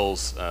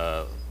Phil's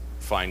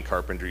fine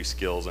carpentry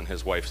skills, and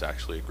his wife's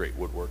actually a great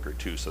woodworker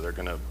too, so they're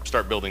gonna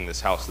start building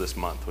this house this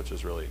month, which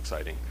is really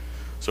exciting.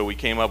 So we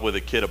came up with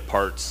a kit of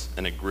parts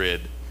and a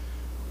grid,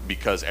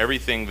 because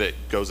everything that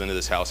goes into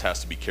this house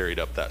has to be carried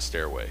up that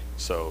stairway.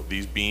 So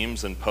these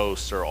beams and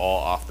posts are all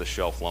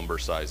off-the-shelf lumber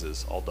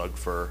sizes, all Doug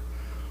fir,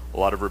 a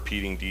lot of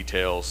repeating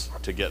details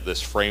to get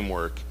this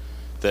framework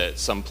that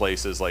some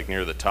places, like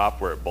near the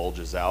top where it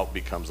bulges out,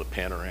 becomes a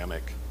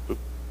panoramic. Oop,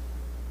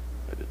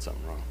 I did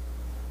something wrong.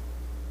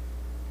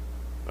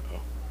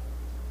 Uh-oh.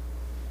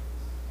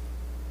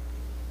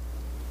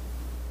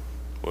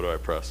 What do I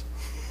press?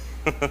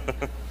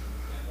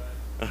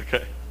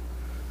 Okay.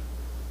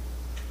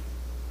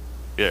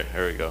 Yeah,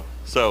 there we go.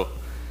 So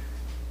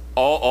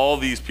all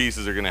these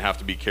pieces are going to have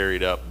to be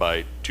carried up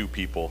by 2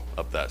 people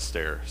up that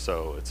stair.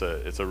 So it's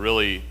a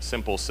really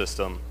simple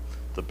system.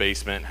 The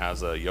basement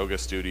has a yoga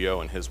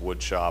studio and his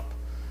wood shop.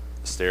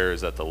 The stair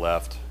is at the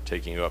left,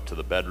 taking you up to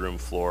the bedroom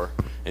floor.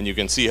 And you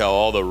can see how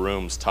all the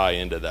rooms tie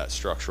into that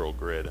structural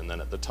grid. And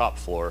then at the top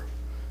floor,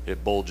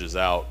 it bulges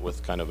out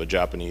with kind of a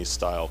Japanese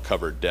style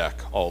covered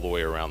deck all the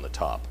way around the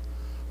top.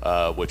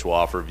 which will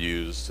offer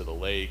views to the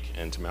lake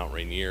and to Mount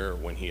Rainier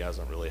when he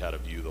hasn't really had a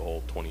view the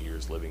whole 20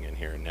 years living in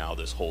here. And now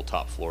this whole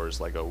top floor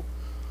is like a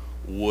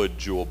wood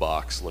jewel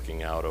box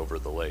looking out over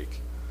the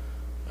lake.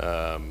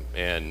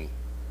 And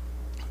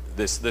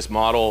this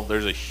model,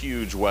 there's a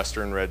huge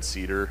western red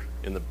cedar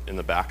in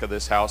the back of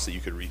this house that you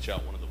could reach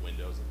out one of the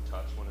windows and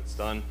touch when it's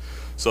done.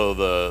 So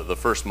the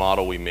first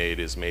model we made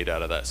is made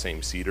out of that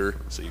same cedar,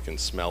 so you can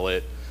smell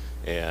it,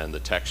 and the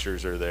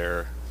textures are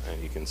there,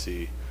 and you can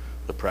see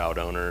the proud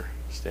owner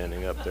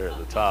standing up there at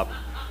the top.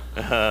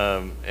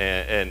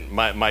 And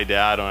my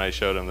dad, when I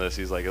showed him this,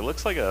 he's like, it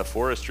looks like a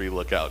forestry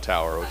lookout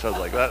tower, which I was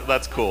like,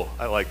 that's cool.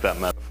 I like that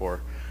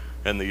metaphor.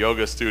 And the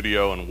yoga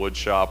studio and wood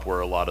shop, where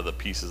a lot of the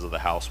pieces of the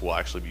house will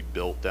actually be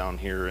built down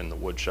here in the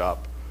wood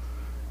shop.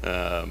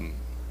 And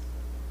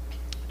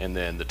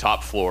then the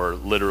top floor,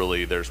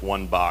 literally, there's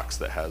one box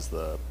that has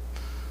the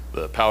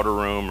powder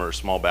room or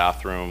small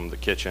bathroom, the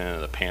kitchen,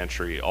 and the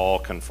pantry, all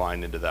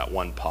confined into that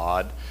one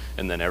pod.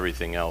 And then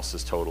everything else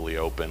is totally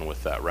open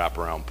with that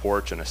wraparound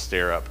porch and a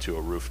stair up to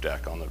a roof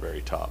deck on the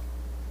very top.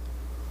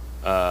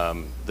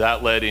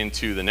 That led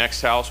into the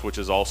next house, which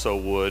is also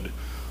wood,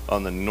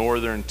 on the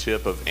northern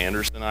tip of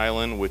Anderson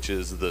Island, which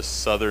is the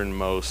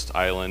southernmost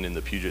island in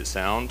the Puget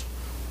Sound.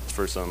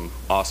 For some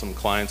awesome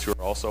clients who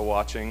are also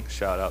watching,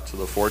 shout out to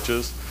the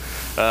Forches.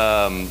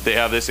 They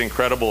have this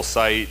incredible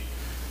site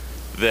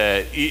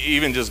that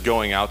even just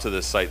going out to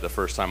this site the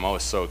first time, I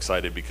was so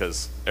excited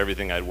because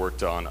everything I'd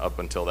worked on up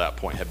until that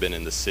point had been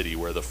in the city,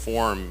 where the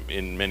form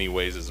in many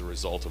ways is a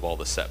result of all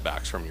the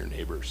setbacks from your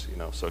neighbors.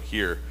 So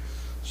here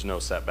there's no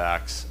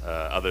setbacks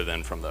other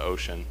than from the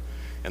ocean,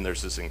 and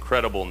there's this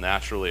incredible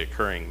naturally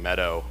occurring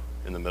meadow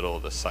in the middle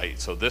of the site.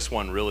 So this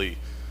one really,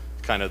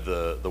 kind of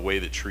the way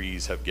the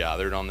trees have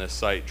gathered on this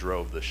site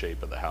drove the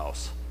shape of the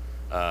house.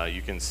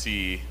 You can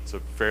see it's a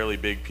fairly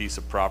big piece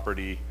of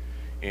property,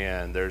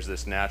 and there's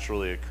this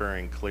naturally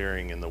occurring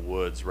clearing in the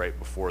woods right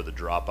before the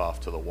drop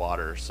off to the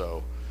water.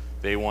 So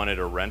they wanted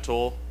a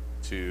rental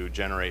to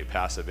generate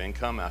passive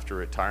income after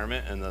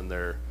retirement, and then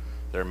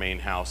their main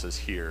house is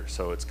here.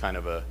 So it's kind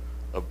of a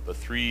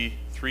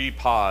three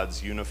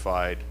pods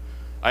unified.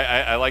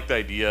 I like the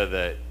idea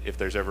that if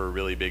there's ever a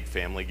really big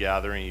family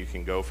gathering, you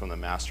can go from the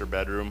master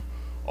bedroom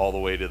all the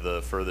way to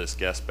the furthest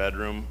guest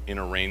bedroom in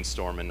a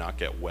rainstorm and not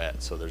get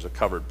wet. So there's a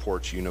covered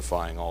porch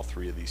unifying all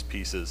three of these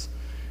pieces,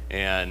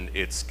 and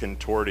it's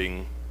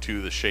contorting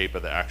to the shape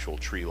of the actual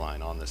tree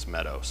line on this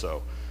meadow.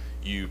 So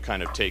you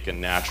kind of take a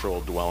natural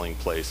dwelling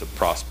place of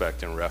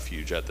prospect and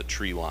refuge at the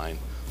tree line,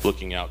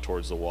 looking out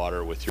towards the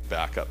water with your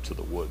back up to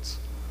the woods.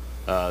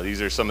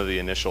 These are some of the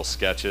initial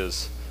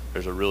sketches.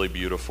 There's a really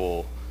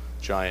beautiful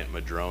giant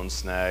madrone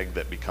snag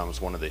that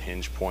becomes one of the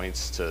hinge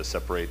points to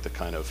separate the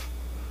kind of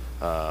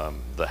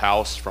the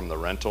house from the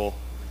rental,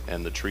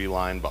 and the tree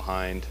line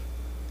behind.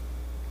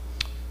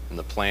 In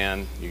the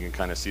plan, you can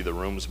kind of see the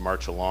rooms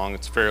march along.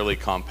 It's a fairly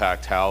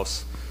compact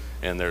house,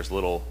 and there's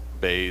little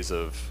bays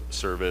of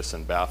service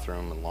and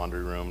bathroom and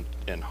laundry room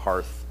and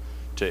hearth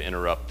to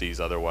interrupt these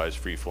otherwise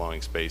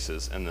free-flowing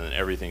spaces, and then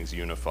everything's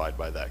unified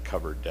by that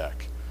covered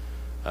deck.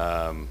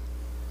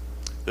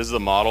 This is the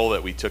model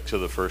that we took to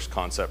the first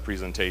concept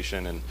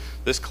presentation, and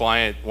this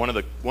client, one of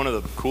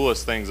the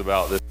coolest things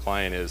about this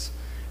client is,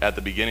 at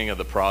the beginning of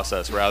the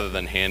process, rather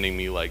than handing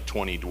me like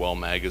 20 Dwell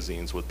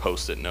magazines with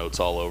post-it notes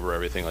all over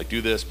everything, like do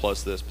this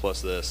plus this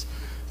plus this,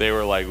 they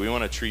were like, we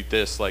want to treat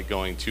this like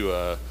going to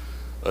a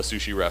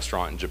sushi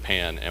restaurant in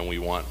Japan, and we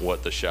want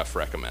what the chef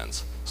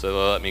recommends. So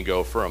they let me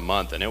go for a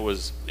month, and it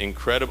was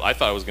incredible. I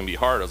thought it was going to be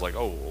hard. I was like,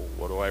 oh,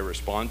 what do I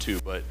respond to?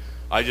 But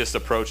I just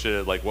approached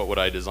it like, what would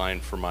I design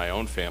for my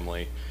own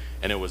family?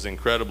 And it was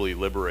incredibly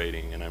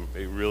liberating, and I'm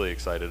really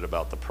excited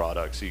about the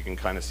product. So you can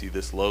kind of see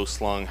this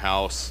low-slung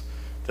house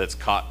that's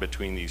caught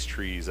between these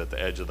trees at the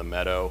edge of the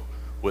meadow,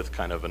 with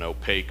kind of an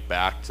opaque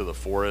back to the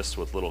forest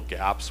with little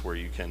gaps where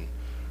you can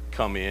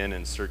come in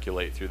and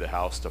circulate through the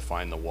house to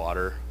find the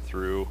water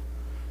through.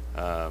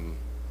 And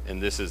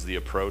this is the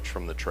approach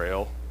from the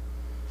trail,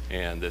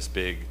 and this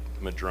big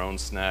madrone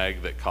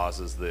snag that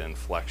causes the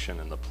inflection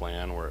in the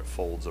plan where it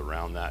folds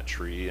around that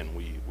tree, and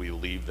we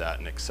leave that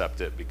and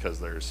accept it because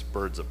there's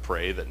birds of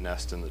prey that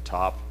nest in the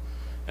top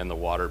and the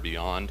water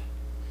beyond.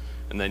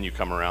 And then you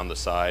come around the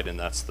side, and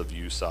that's the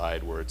view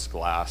side where it's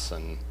glass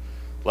and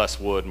less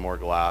wood, more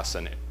glass,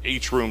 and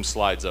each room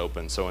slides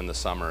open. So in the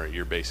summer,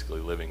 you're basically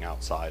living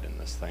outside in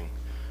this thing.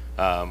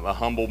 A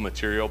humble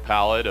material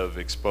palette of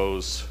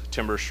exposed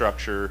timber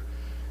structure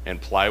and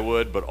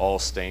plywood, but all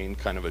stained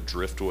kind of a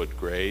driftwood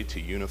gray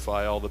to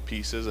unify all the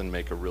pieces and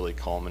make a really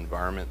calm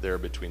environment there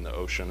between the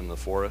ocean and the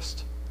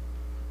forest.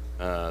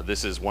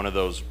 This is one of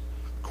those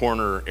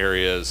corner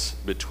areas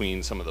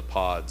between some of the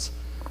pods.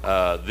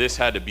 This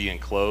had to be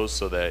enclosed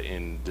so that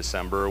in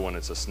December, when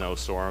it's a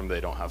snowstorm, they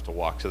don't have to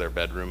walk to their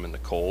bedroom in the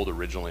cold.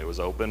 Originally it was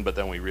open, but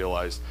then we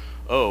realized,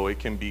 oh, it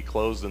can be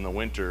closed in the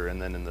winter,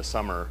 and then in the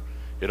summer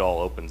it all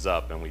opens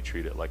up and we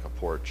treat it like a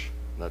porch.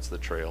 That's the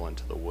trail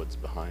into the woods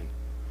behind.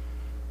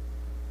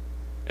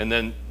 And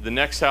then the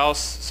next house,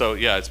 so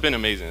yeah, it's been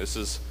amazing. This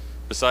is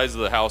besides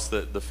the house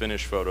that the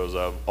finished photos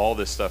of, all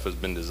this stuff has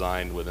been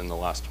designed within the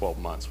last 12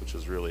 months, which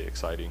is really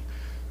exciting.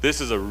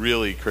 This is a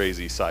really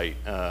crazy site.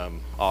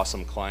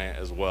 Awesome client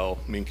as well,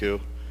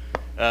 Minku.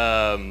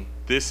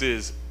 This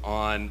is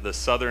on the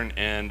southern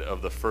end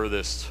of the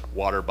furthest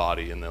water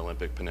body in the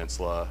Olympic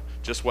Peninsula,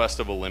 just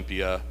west of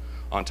Olympia,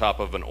 on top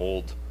of an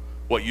old,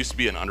 what used to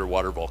be an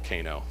underwater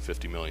volcano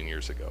 50 million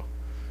years ago.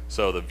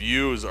 So the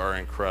views are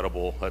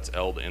incredible. That's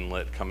Eld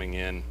Inlet coming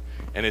in,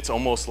 and it's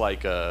almost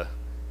like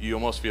you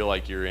almost feel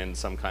like you're in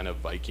some kind of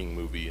Viking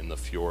movie in the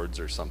fjords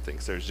or something.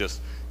 So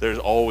there's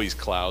always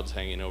clouds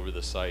hanging over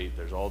the site.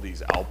 There's all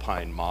these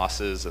alpine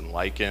mosses and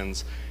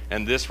lichens,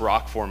 and this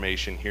rock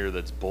formation here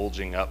that's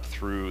bulging up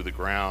through the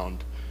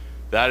ground,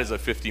 that is a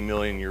 50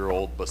 million year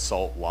old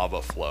basalt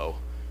lava flow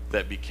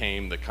that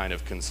became the kind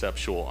of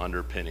conceptual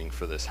underpinning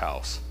for this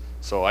house.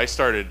 So I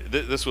started,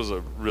 this was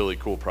a really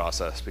cool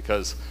process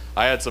because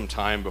I had some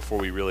time before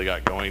we really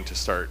got going to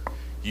start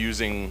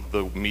using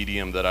the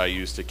medium that I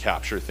use to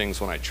capture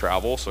things when I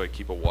travel. So I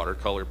keep a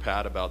watercolor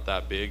pad about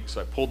that big. So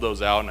I pulled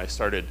those out and I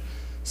started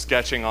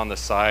sketching on the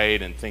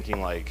side and thinking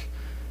like,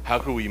 how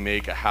could we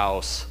make a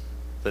house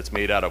that's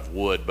made out of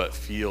wood but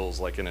feels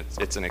like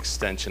it's an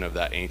extension of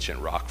that ancient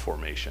rock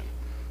formation.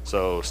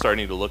 So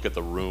starting to look at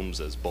the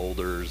rooms as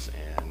boulders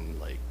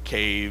and like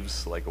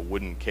caves, like a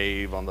wooden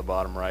cave on the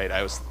bottom right.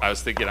 I was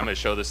thinking I'm gonna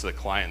show this to the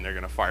client and they're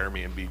gonna fire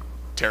me and be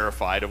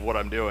terrified of what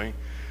I'm doing.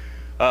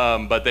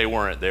 But they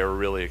weren't. They were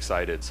really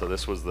excited. So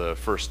this was the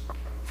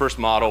first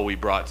model we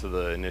brought to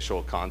the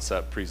initial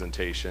concept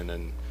presentation,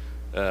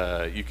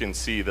 and you can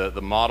see that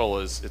the model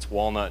it's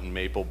walnut and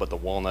maple, but the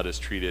walnut is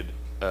treated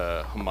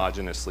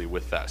homogeneously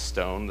with that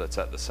stone that's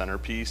at the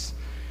centerpiece,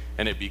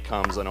 and it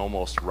becomes an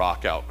almost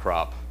rock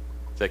outcrop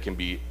that can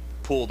be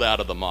pulled out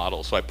of the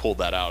model. So I pulled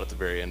that out at the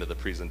very end of the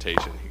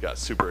presentation. He got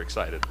super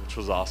excited, which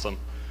was awesome.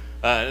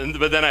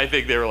 But then I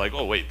think they were like,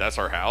 "Oh wait, that's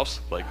our house?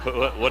 Like,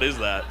 what is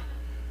that?"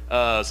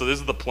 So this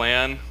is the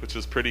plan, which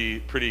is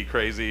pretty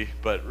crazy,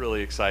 but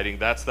really exciting.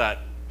 That's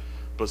that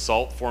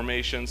basalt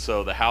formation.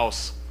 So the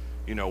house,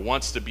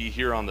 wants to be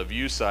here on the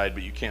view side,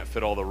 but you can't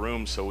fit all the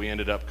rooms. So we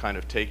ended up kind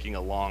of taking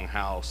a long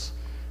house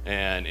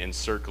and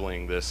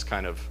encircling this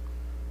kind of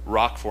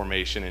rock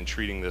formation and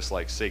treating this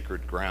like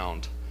sacred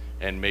ground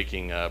and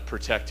making a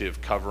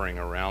protective covering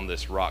around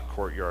this rock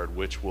courtyard,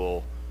 which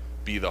will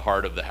be the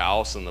heart of the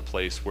house and the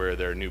place where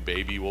their new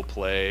baby will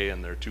play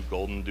and their 2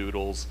 golden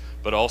doodles,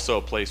 but also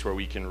a place where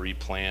we can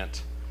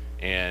replant.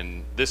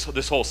 And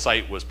this whole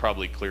site was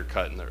probably clear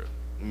cut in the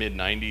mid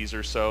 90s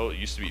or so. It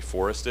used to be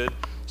forested,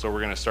 so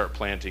we're going to start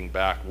planting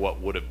back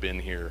what would have been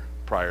here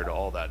prior to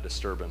all that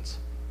disturbance.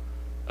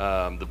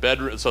 The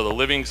bedroom, so the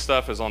living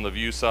stuff is on the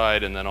view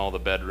side, and then all the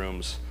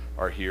bedrooms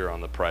are here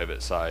on the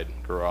private side,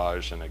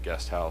 garage and a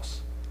guest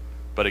house.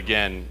 But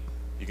again,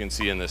 you can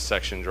see in this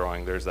section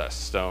drawing there's that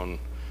stone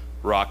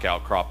rock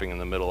outcropping in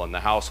the middle, and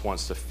the house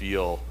wants to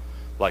feel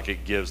like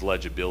it gives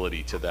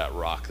legibility to that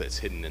rock that's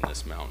hidden in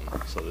this mountain.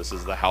 So this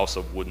is the house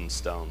of wooden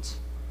stones.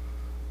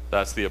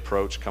 That's the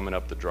approach coming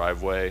up the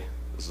driveway.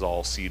 This is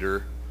all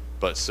cedar,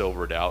 but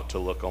silvered out to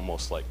look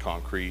almost like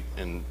concrete,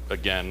 and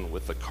again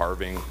with the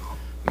carving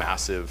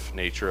massive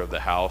nature of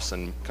the house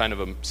and kind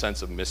of a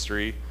sense of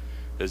mystery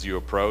as you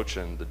approach.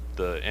 And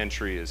the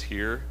entry is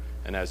here,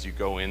 and as you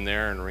go in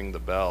there and ring the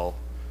bell,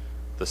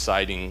 the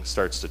siding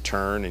starts to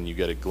turn and you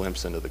get a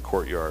glimpse into the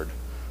courtyard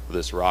of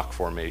this rock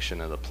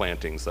formation and the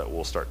plantings that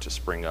will start to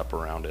spring up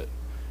around it.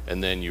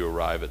 And then you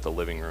arrive at the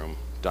living room,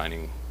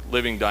 dining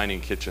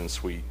kitchen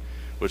suite,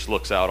 which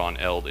looks out on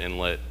Eld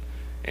Inlet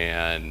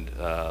and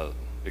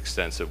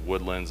extensive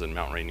woodlands and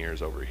Mount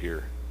Rainier's over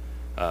here.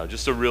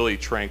 Just a really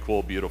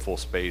tranquil, beautiful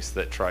space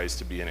that tries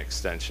to be an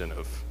extension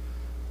of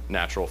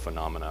natural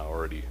phenomena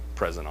already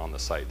present on the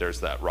site.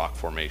 There's that rock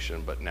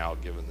formation, but now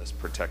given this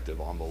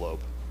protective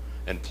envelope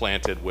and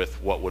planted with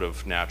what would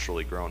have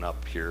naturally grown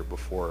up here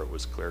before it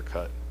was clear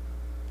cut.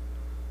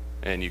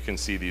 And you can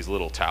see these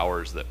little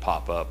towers that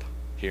pop up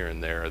here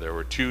and there. There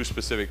were 2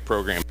 specific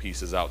program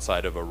pieces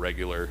outside of a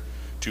regular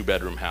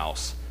 2-bedroom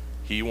house.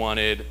 He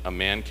wanted a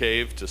man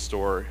cave to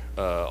store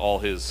all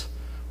his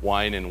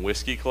wine and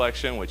whiskey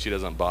collection, which he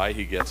doesn't buy,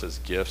 he gets as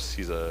gifts.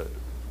 He's a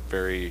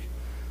very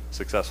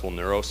successful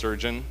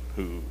neurosurgeon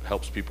who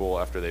helps people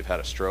after they've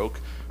had a stroke,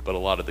 but a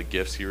lot of the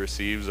gifts he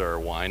receives are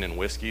wine and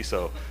whiskey.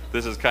 So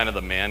this is kind of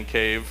the man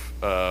cave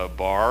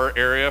bar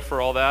area for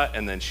all that.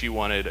 And then she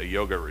wanted a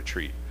yoga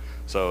retreat.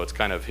 So it's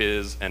kind of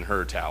his and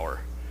her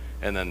tower.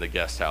 And then the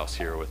guest house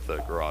here with the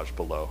garage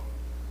below.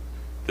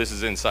 This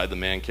is inside the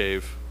man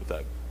cave with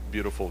that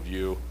beautiful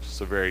view. Just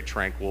a very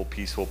tranquil,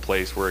 peaceful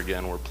place where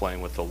again, we're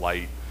playing with the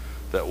light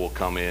that will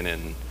come in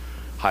and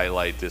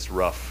highlight this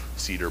rough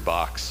cedar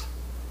box,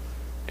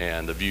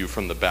 and the view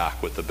from the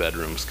back with the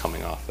bedrooms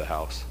coming off the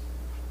house.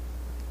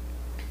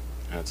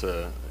 That's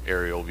an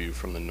aerial view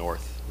from the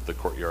north of the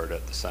courtyard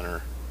at the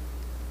center,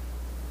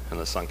 and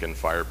the sunken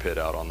fire pit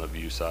out on the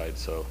view side.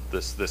 So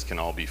this can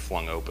all be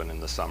flung open in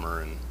the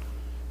summer, and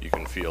you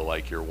can feel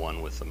like you're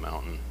one with the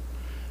mountain.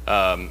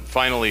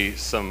 Finally,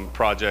 some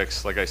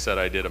projects, like I said,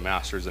 I did a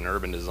master's in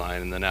urban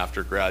design, and then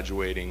after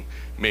graduating,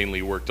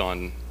 mainly worked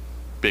on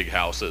big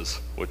houses,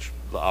 which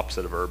the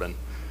opposite of urban.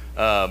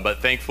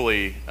 But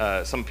thankfully,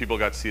 some people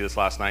got to see this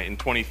last night. In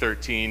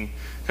 2013,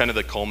 kind of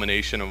the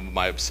culmination of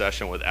my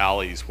obsession with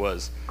alleys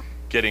was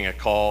getting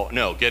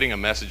a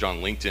message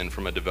on LinkedIn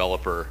from a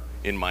developer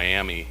in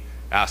Miami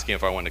asking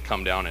if I wanted to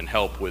come down and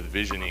help with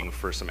visioning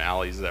for some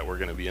alleys that were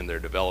going to be in their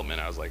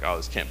development. I was like, oh,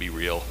 this can't be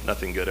real.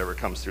 Nothing good ever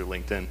comes through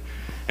LinkedIn.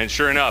 And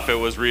sure enough, it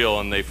was real,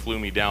 and they flew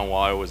me down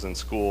while I was in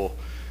school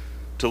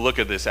to look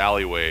at this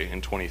alleyway in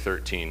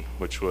 2013,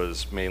 which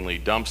was mainly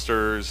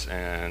dumpsters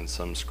and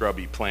some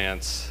scrubby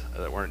plants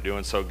that weren't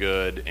doing so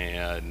good,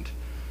 and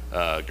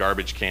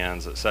garbage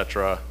cans,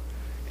 etc.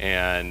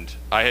 And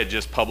I had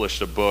just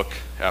published a book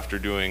after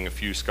doing a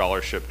few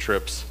scholarship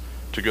trips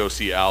to go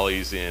see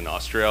alleys in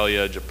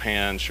Australia,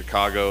 Japan,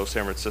 Chicago,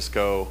 San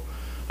Francisco,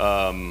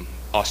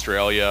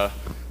 Australia,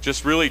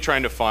 just really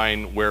trying to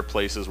find where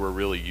places were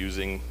really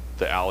using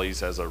the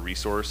alleys as a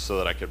resource so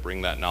that I could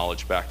bring that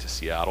knowledge back to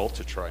Seattle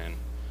to try and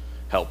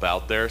help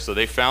out there. So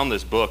they found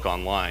this book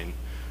online,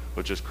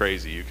 which is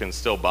crazy. You can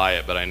still buy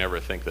it, but I never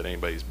think that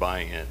anybody's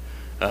buying it.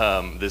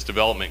 This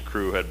development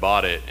crew had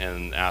bought it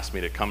and asked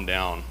me to come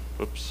down,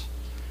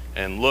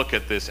 and look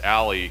at this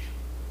alley.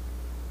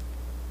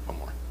 One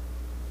more.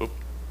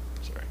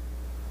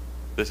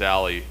 This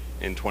alley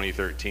in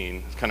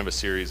 2013, it's kind of a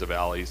series of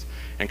alleys,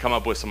 and come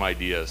up with some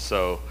ideas.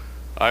 So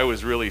I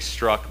was really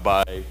struck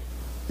by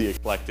the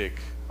eclectic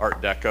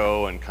Art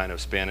Deco and kind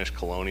of Spanish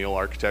colonial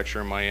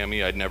architecture in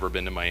Miami. I'd never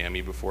been to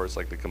Miami before. It's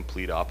like the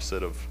complete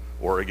opposite of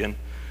Oregon.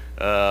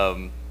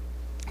 But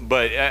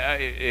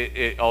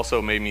it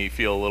also made me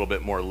feel a little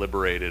bit more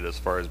liberated as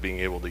far as being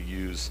able to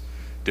use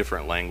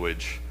different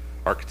language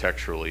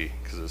architecturally,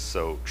 because it's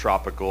so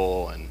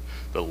tropical and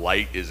the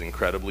light is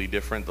incredibly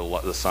different.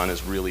 The sun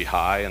is really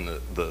high, and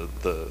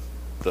the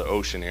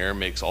ocean air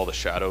makes all the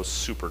shadows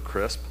super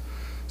crisp.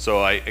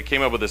 So I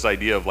came up with this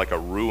idea of like a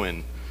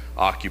ruin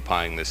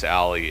occupying this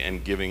alley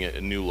and giving it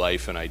a new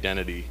life and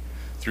identity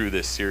through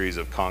this series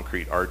of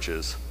concrete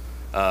arches.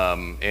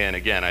 And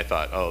again, I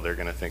thought, oh, they're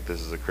going to think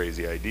this is a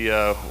crazy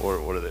idea,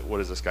 or what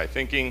is this guy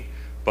thinking?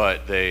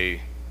 But now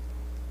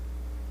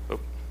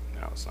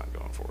it's not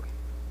going forward.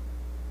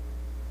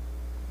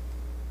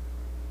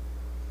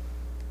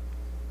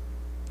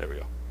 There we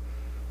go.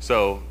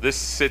 So this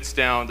sits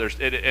down,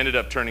 it ended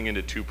up turning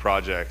into two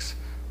projects,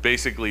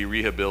 basically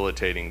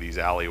rehabilitating these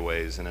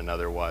alleyways in an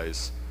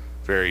otherwise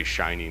very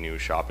shiny new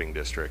shopping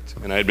district.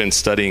 And I had been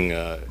studying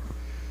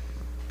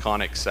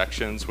conic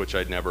sections, which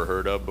I'd never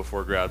heard of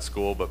before grad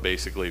school, but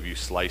basically if you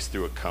slice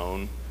through a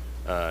cone,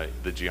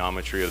 the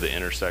geometry of the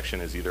intersection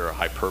is either a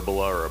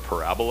hyperbola or a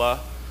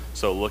parabola.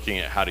 So looking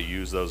at how to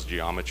use those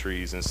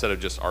geometries, instead of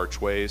just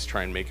archways,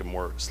 try and make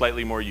a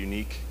slightly more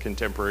unique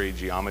contemporary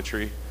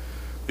geometry.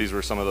 These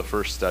were some of the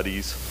first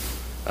studies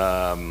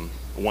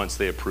once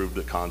they approved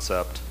the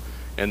concept.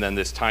 And then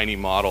this tiny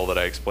model that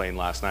I explained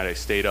last night, I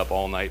stayed up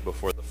all night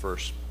before the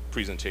first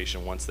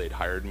presentation once they'd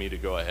hired me to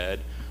go ahead.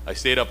 I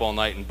stayed up all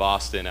night in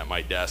Boston at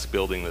my desk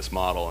building this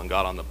model and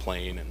got on the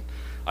plane, and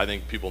I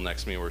think people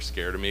next to me were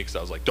scared of me because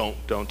I was like,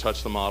 don't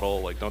touch the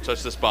model, like don't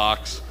touch this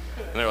box.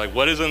 And they're like,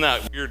 what is in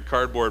that weird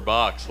cardboard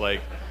box?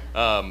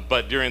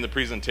 But during the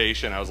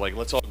presentation, I was like,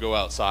 let's all go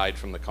outside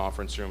from the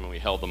conference room, and we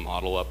held the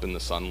model up in the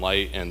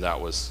sunlight, and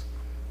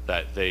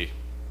they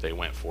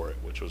went for it,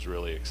 which was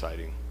really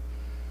exciting.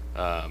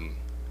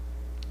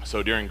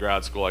 So during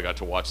grad school, I got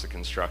to watch the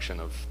construction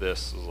of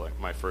this. It was like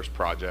my first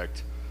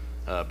project,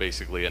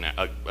 basically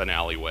an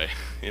alleyway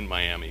in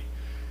Miami.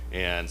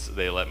 And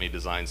they let me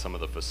design some of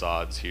the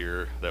facades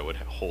here that would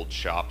hold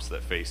shops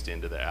that faced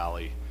into the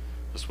alley.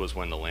 This was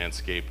when the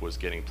landscape was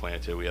getting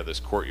planted. We have this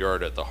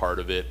courtyard at the heart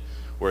of it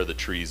where the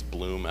trees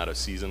bloom out of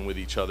season with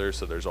each other,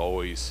 so there's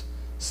always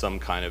some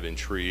kind of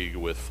intrigue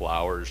with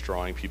flowers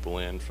drawing people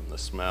in from the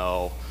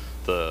smell,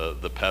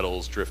 the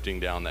petals drifting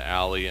down the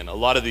alley, and a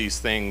lot of these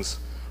things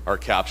are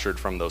captured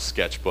from those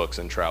sketchbooks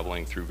and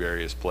traveling through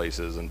various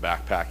places and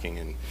backpacking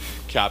and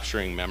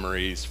capturing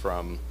memories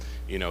from,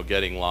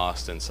 getting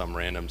lost in some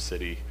random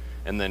city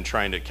and then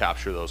trying to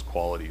capture those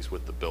qualities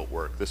with the built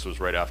work. This was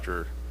right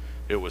after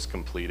it was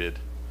completed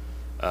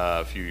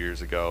a few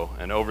years ago,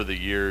 and over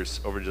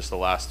just the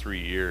last 3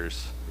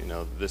 years,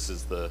 this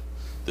is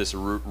this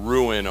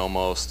ruin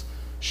almost.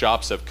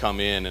 Shops have come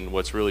in, and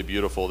what's really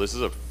beautiful, this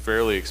is a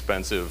fairly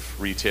expensive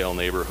retail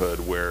neighborhood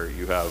where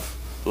you have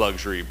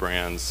luxury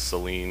brands,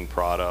 Celine,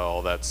 Prada,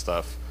 all that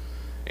stuff,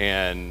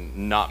 and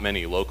not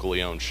many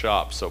locally owned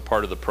shops. So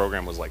part of the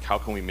program was like, how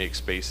can we make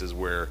spaces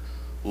where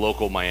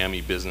local Miami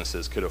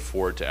businesses could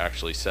afford to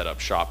actually set up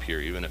shop here,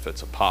 even if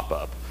it's a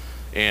pop-up?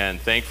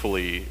 And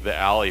thankfully, the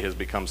alley has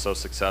become so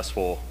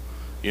successful.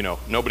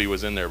 Nobody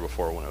was in there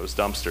before when it was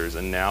dumpsters,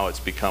 and now it's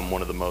become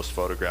one of the most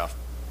photographed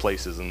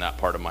places in that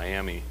part of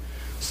Miami.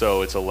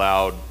 So it's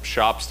allowed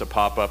shops to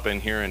pop up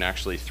in here and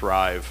actually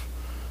thrive.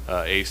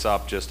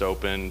 Aesop just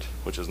opened,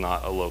 which is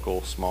not a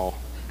local small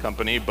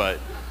company, but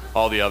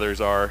all the others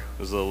are.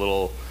 There's a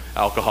little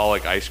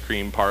alcoholic ice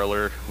cream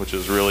parlor, which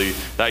is really,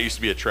 that used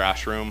to be a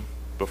trash room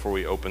before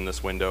we opened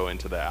this window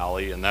into the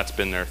alley, and that's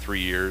been there 3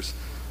 years.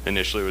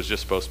 Initially it was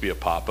just supposed to be a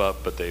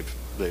pop-up, but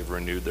they've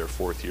renewed their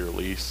 4th-year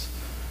lease.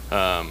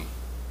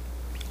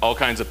 All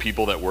kinds of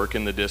people that work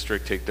in the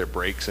district take their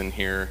breaks in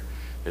here.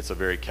 It's a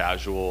very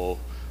casual,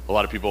 a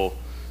lot of people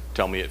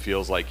tell me it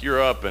feels like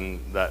Europe,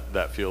 and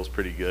that feels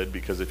pretty good,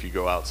 because if you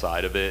go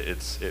outside of it,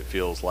 it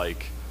feels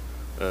like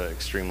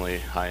extremely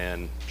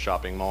high-end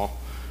shopping mall.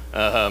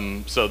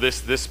 So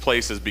this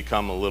place has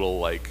become a little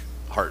like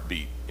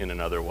heartbeat in an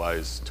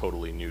otherwise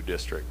totally new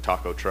district.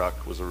 Taco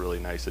truck was a really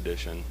nice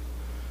addition.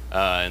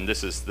 And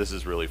this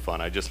is really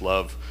fun. I just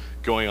love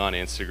going on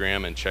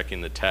Instagram and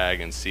checking the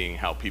tag and seeing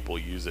how people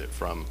use it,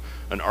 from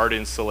an art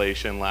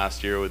installation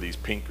last year with these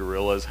pink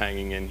gorillas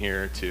hanging in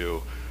here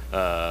to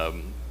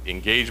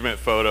engagement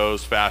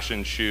photos,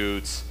 fashion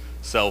shoots,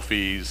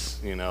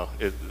 selfies. You know,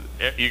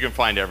 you can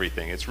find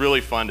everything. It's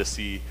really fun to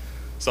see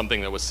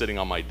something that was sitting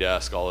on my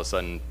desk all of a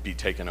sudden be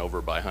taken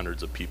over by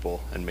hundreds of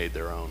people and made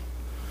their own.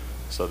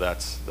 So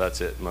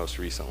that's it most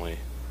recently.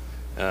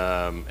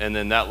 And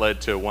then that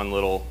led to one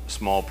little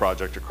small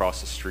project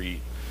across the street,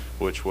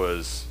 which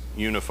was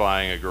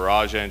unifying a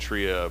garage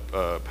entry, a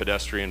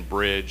pedestrian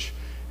bridge,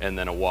 and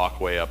then a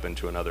walkway up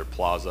into another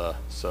plaza.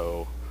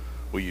 So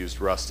we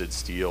used rusted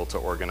steel to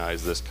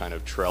organize this kind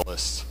of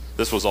trellis.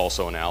 This was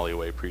also an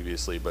alleyway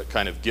previously, but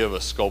kind of give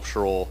a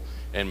sculptural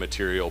and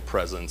material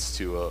presence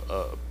to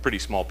a pretty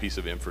small piece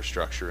of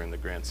infrastructure in the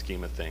grand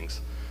scheme of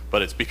things.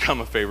 But it's become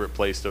a favorite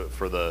place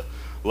for the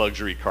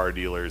luxury car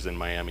dealers in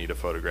Miami to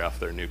photograph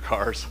their new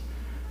cars.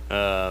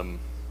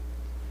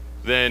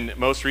 Then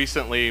most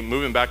recently,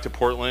 moving back to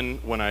Portland,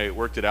 when I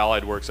worked at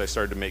Allied Works, I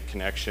started to make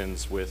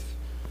connections with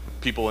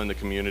people in the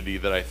community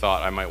that I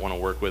thought I might want to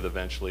work with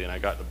eventually, and I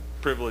got the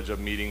privilege of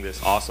meeting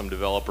this awesome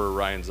developer,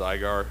 Ryan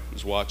Zygar,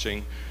 who's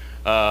watching,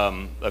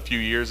 a few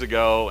years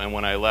ago. And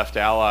when I left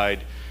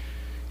Allied,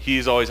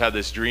 he's always had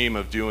this dream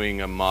of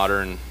doing a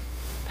modern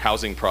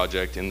housing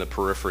project in the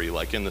periphery,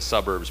 like in the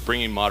suburbs,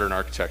 bringing modern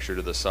architecture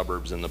to the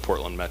suburbs in the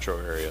Portland metro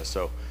area.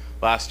 So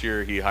last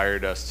year he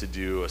hired us to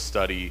do a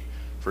study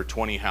for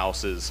 20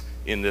 houses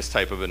in this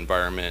type of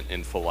environment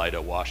in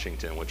Philida,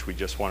 Washington, which we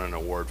just won an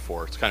award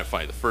for. It's kind of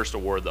funny, the first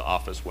award the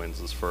office wins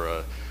is for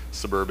a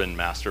suburban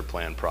master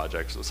plan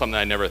project, so something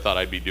I never thought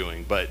I'd be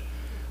doing. But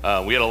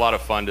we had a lot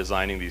of fun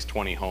designing these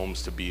 20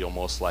 homes to be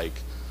almost like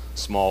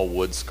small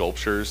wood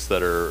sculptures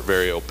that are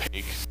very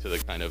opaque to the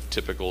kind of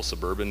typical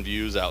suburban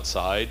views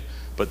outside,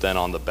 but then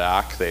on the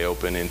back they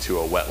open into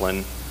a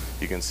wetland.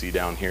 You can see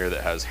down here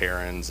that has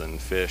herons and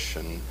fish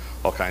and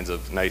all kinds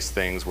of nice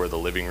things, where the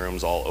living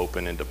rooms all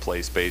open into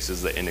play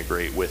spaces that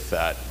integrate with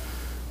that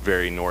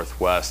very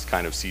northwest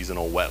kind of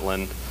seasonal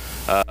wetland.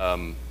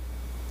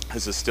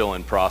 This is still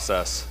in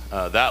process.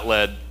 That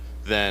led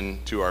then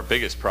to our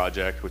biggest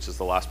project, which is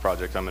the last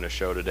project I'm going to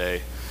show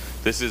today.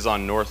 This is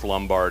on North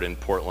Lombard in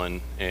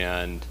Portland,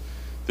 and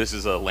this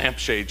is a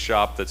lampshade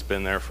shop that's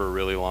been there for a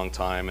really long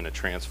time and a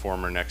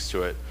transformer next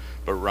to it.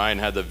 But Ryan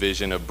had the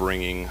vision of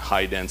bringing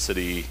high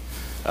density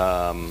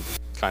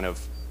kind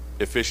of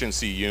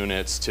efficiency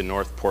units to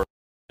North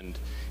Portland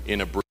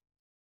in a brick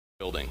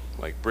building.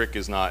 Like, brick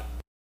is not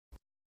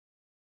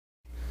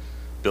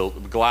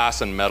built,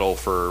 glass and metal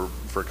for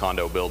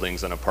condo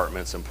buildings and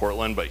apartments in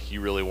Portland, but he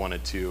really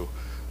wanted to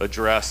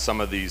address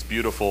some of these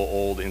beautiful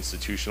old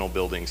institutional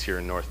buildings here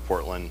in North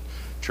Portland,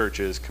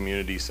 churches,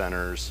 community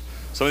centers.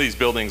 Some of these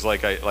buildings,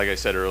 like I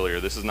said earlier,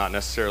 this is not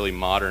necessarily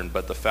modern,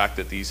 but the fact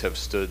that these have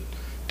stood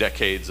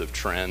decades of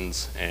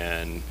trends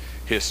and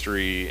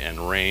history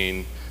and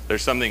rain,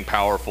 there's something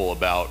powerful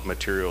about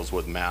materials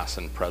with mass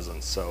and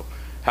presence. So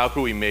how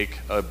can we make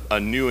a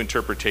new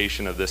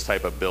interpretation of this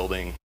type of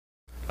building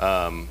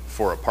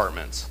for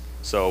apartments?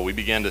 So we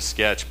began to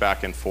sketch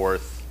back and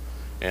forth,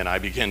 and I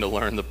began to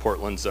learn the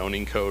Portland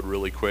zoning code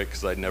really quick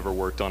because I'd never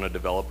worked on a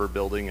developer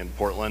building in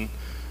Portland.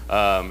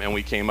 And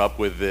we came up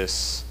with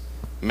this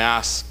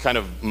mass kind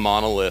of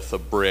monolith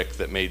of brick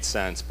that made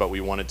sense, but we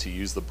wanted to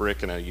use the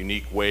brick in a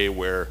unique way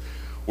where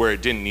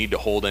it didn't need to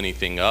hold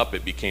anything up.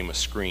 It became a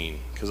screen,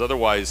 because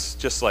otherwise,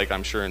 just like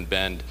I'm sure in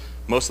Bend,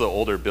 most of the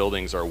older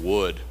buildings are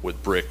wood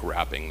with brick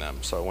wrapping them.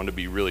 So I wanted to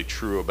be really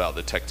true about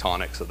the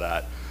tectonics of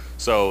that.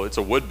 So it's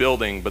a wood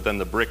building, but then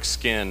the brick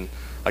skin,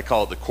 I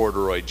call it the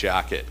corduroy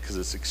jacket, because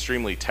it's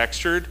extremely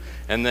textured,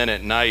 and then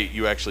at night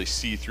you actually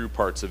see through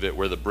parts of it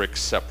where the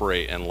bricks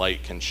separate and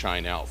light can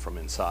shine out from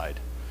inside.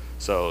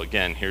 So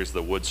again, here's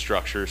the wood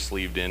structure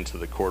sleeved into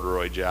the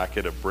corduroy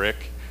jacket of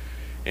brick,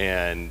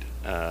 and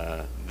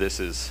this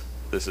is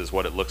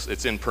what it looks.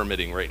 It's in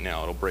permitting right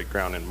now. It'll break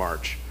ground in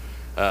March.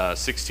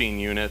 16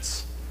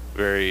 units,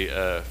 very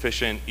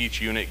efficient.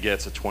 Each unit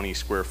gets a 20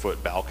 square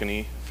foot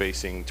balcony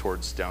facing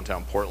towards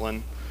downtown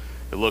Portland.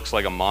 It looks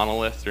like a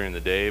monolith during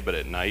the day, but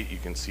at night you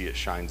can see it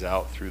shines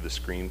out through the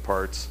screen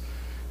parts,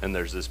 and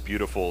there's this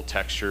beautiful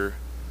texture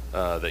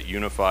that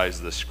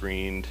unifies the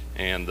screened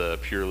and the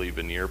purely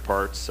veneer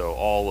parts. So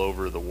all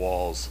over the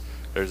walls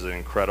there's an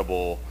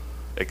incredible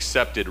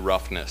accepted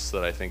roughness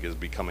that I think is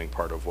becoming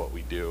part of what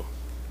we do.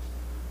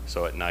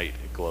 So at night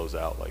it glows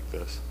out like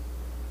this.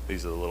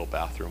 These are the little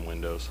bathroom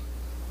windows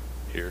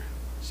here.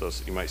 So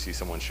you might see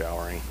someone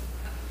showering,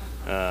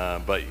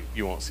 but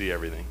you won't see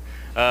everything.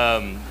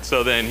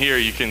 So then here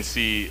you can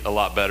see a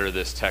lot better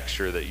this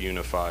texture that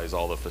unifies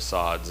all the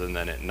facades, and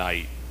then at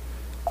night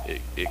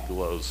it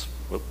glows.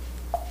 Whoop.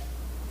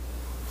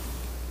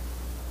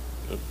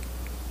 Whoop.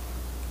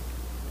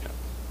 Yeah.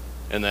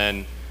 And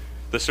then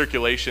the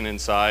circulation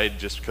inside,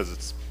 just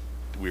because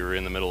we were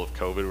in the middle of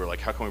COVID, we're like,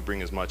 how can we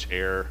bring as much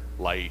air,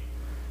 light,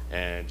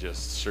 and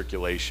just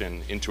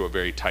circulation into a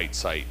very tight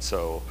site?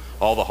 So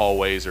all the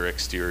hallways are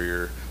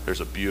exterior.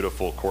 There's a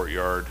beautiful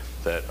courtyard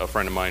that a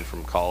friend of mine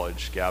from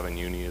college, Gavin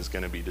Uni, is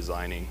going to be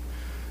designing.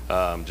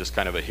 Just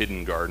kind of a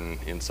hidden garden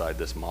inside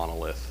this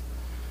monolith.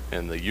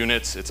 And the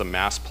units, it's a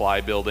mass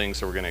ply building,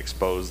 so we're going to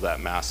expose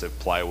that massive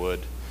plywood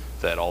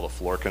that all the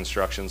floor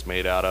construction's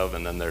made out of.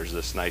 And then there's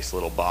this nice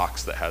little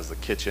box that has the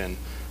kitchen,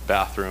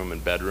 bathroom,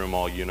 and bedroom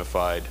all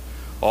unified.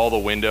 All the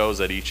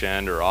windows at each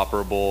end are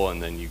operable,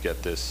 and then you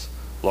get this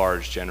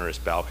large, generous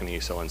balcony.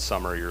 So in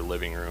summer, your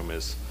living room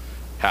is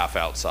half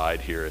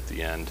outside here at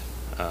the end.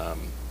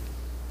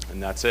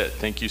 And that's it.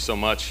 Thank you so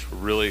much. We're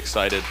really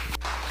excited.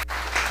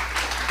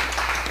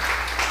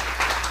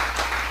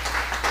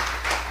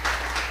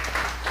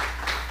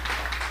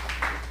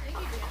 Thank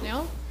you,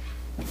 Daniel.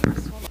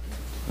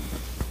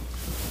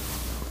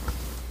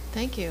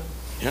 Thank you.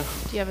 Yeah.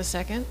 Do you have a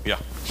second? Yeah,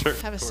 sure.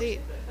 Have a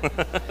seat.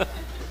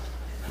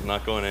 I'm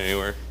not going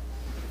anywhere.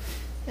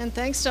 And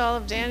thanks to all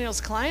of Daniel's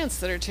clients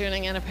that are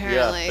tuning in,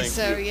 apparently. Yeah,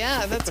 thank you.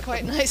 Yeah, that's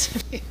quite nice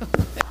of you.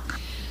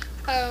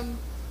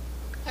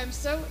 I'm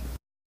so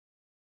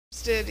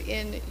interested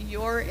in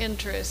your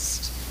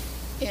interest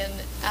in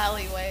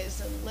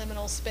alleyways and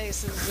liminal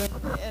spaces,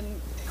 and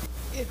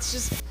it's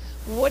just,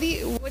 what do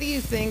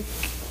you think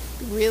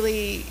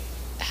really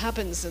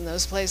happens in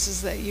those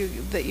places that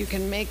you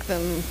can make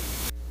them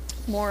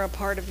more a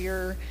part of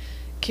your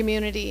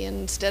community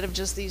instead of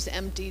just these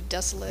empty,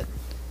 desolate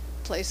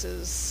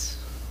places?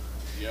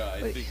 Yeah,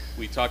 I think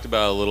we talked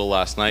about it a little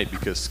last night,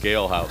 because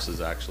Scalehouse is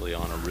actually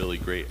on a really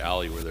great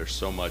alley where there's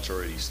so much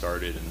already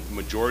started, and the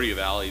majority of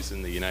alleys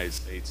in the United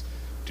States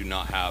do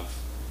not have,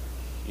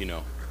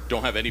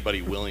 don't have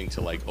anybody willing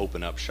to like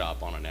open up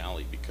shop on an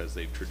alley, because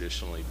they've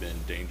traditionally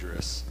been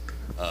dangerous,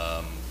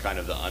 kind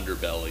of the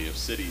underbelly of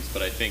cities.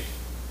 But I think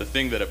the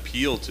thing that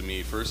appealed to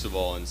me, first of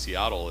all, in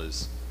Seattle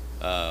is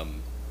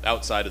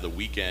outside of the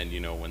weekend,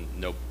 when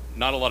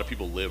not a lot of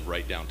people live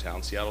right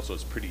downtown Seattle, so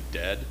it's pretty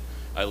dead.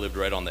 I lived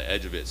right on the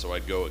edge of it, so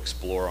I'd go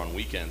explore on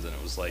weekends, and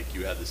it was like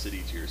you had the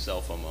city to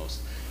yourself almost.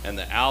 And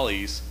the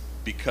alleys,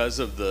 because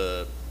of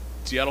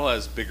Seattle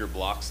has bigger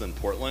blocks than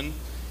Portland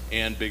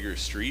and bigger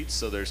streets,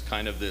 so there's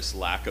kind of this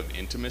lack of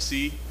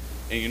intimacy.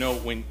 And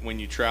when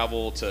you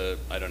travel to,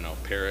 I don't know,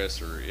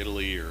 Paris or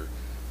Italy,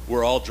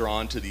 we're all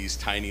drawn to these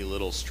tiny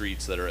little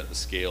streets that are at the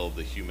scale of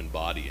the human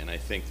body. And I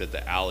think that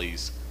the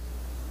alleys,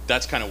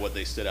 that's kind of what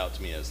they stood out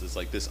to me as. It's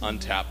like this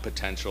untapped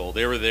potential.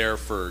 They were there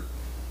for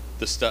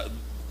the stuff.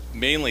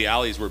 Mainly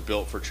alleys were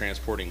built for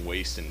transporting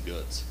waste and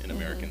goods in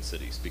American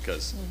cities,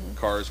 because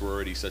cars were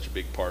already such a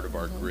big part of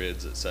our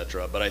grids,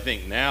 etc. But I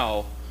think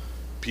now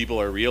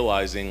people are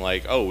realizing,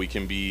 like, oh, we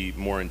can be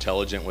more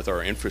intelligent with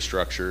our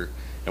infrastructure,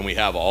 and we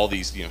have all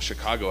these,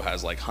 Chicago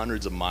has like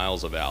hundreds of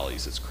miles of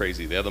alleys. It's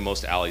crazy. They have the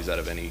most alleys out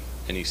of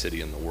any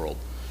city in the world.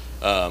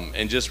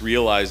 And just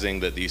realizing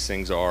that these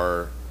things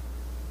are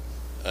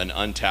an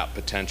untapped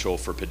potential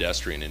for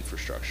pedestrian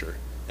infrastructure.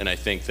 And I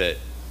think that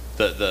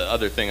the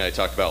other thing I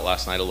talked about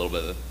last night a little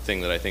bit, the thing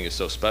that I think is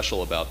so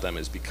special about them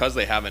is because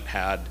they haven't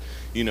had,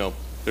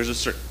 there's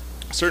a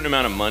certain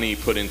amount of money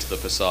put into the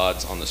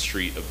facades on the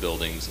street of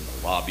buildings and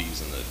the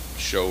lobbies and the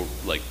show,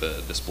 like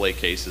the display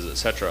cases,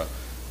 etc.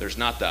 There's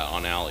not that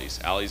on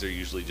alleys. Alleys are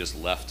usually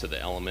just left to the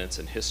elements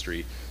and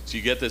history. So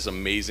you get this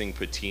amazing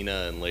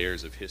patina and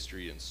layers of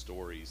history and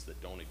stories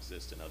that don't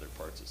exist in other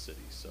parts of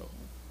cities. So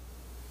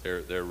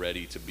they're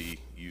ready to be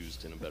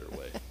used in a better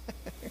way.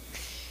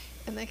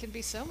 And they can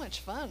be so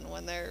much fun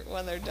when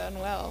they're done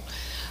well.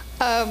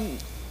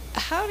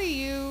 How do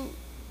you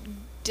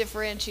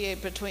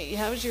differentiate between?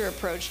 How is your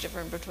approach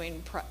different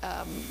between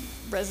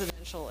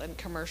residential and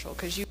commercial?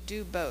 Because you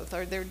do both.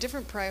 Are there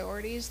different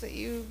priorities that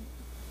you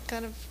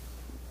kind of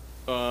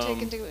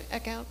take into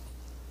account?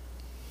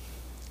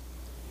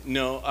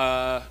 No,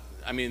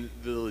 I mean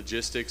the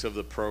logistics of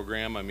the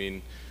program. I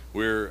mean,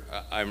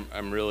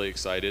 I'm really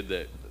excited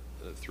that.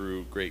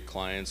 Through great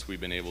clients,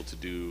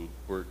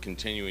 we're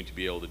continuing to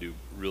be able to do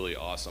really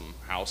awesome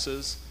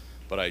houses,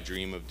 but I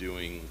dream of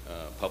doing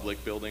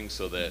public buildings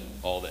so that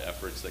all the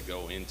efforts that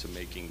go into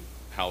making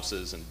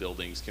houses and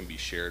buildings can be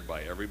shared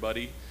by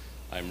everybody.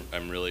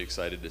 I'm really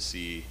excited to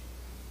see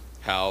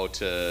how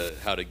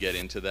to get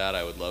into that.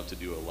 I would love to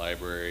do a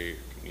library,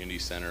 community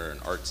center, an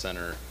art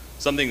center,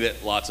 something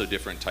that lots of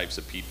different types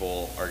of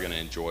people are going to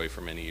enjoy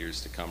for many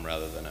years to come,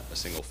 rather than a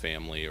single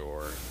family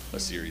or a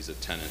series of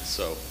tenants.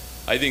 So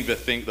I think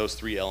those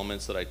three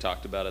elements that I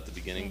talked about at the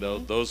beginning, though,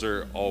 those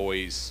are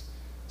always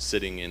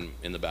sitting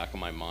in the back of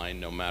my mind,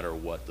 no matter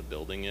what the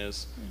building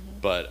is.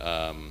 But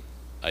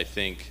I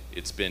think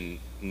it's been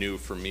new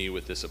for me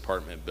with this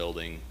apartment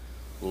building,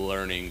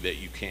 learning that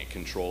you can't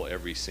control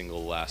every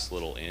single last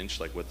little inch.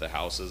 Like with the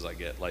houses, I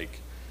get like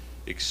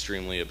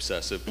extremely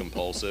obsessive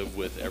compulsive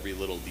with every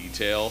little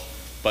detail.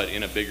 But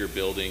in a bigger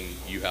building,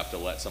 you have to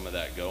let some of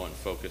that go and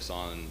focus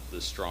on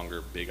the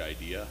stronger big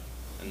idea.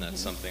 And that's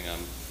something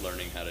I'm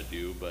learning how to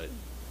do, but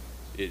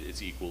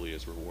it's equally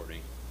as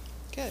rewarding.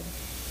 Good,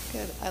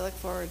 good. I look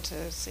forward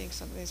to seeing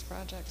some of these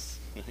projects.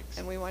 Thanks.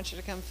 And we want you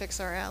to come fix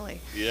our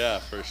alley. Yeah,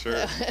 for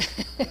sure.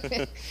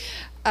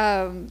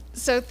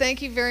 So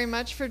thank you very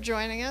much for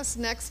joining us.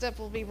 Next up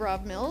will be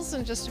Rob Mills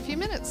in just a few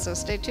minutes, so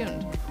stay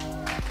tuned.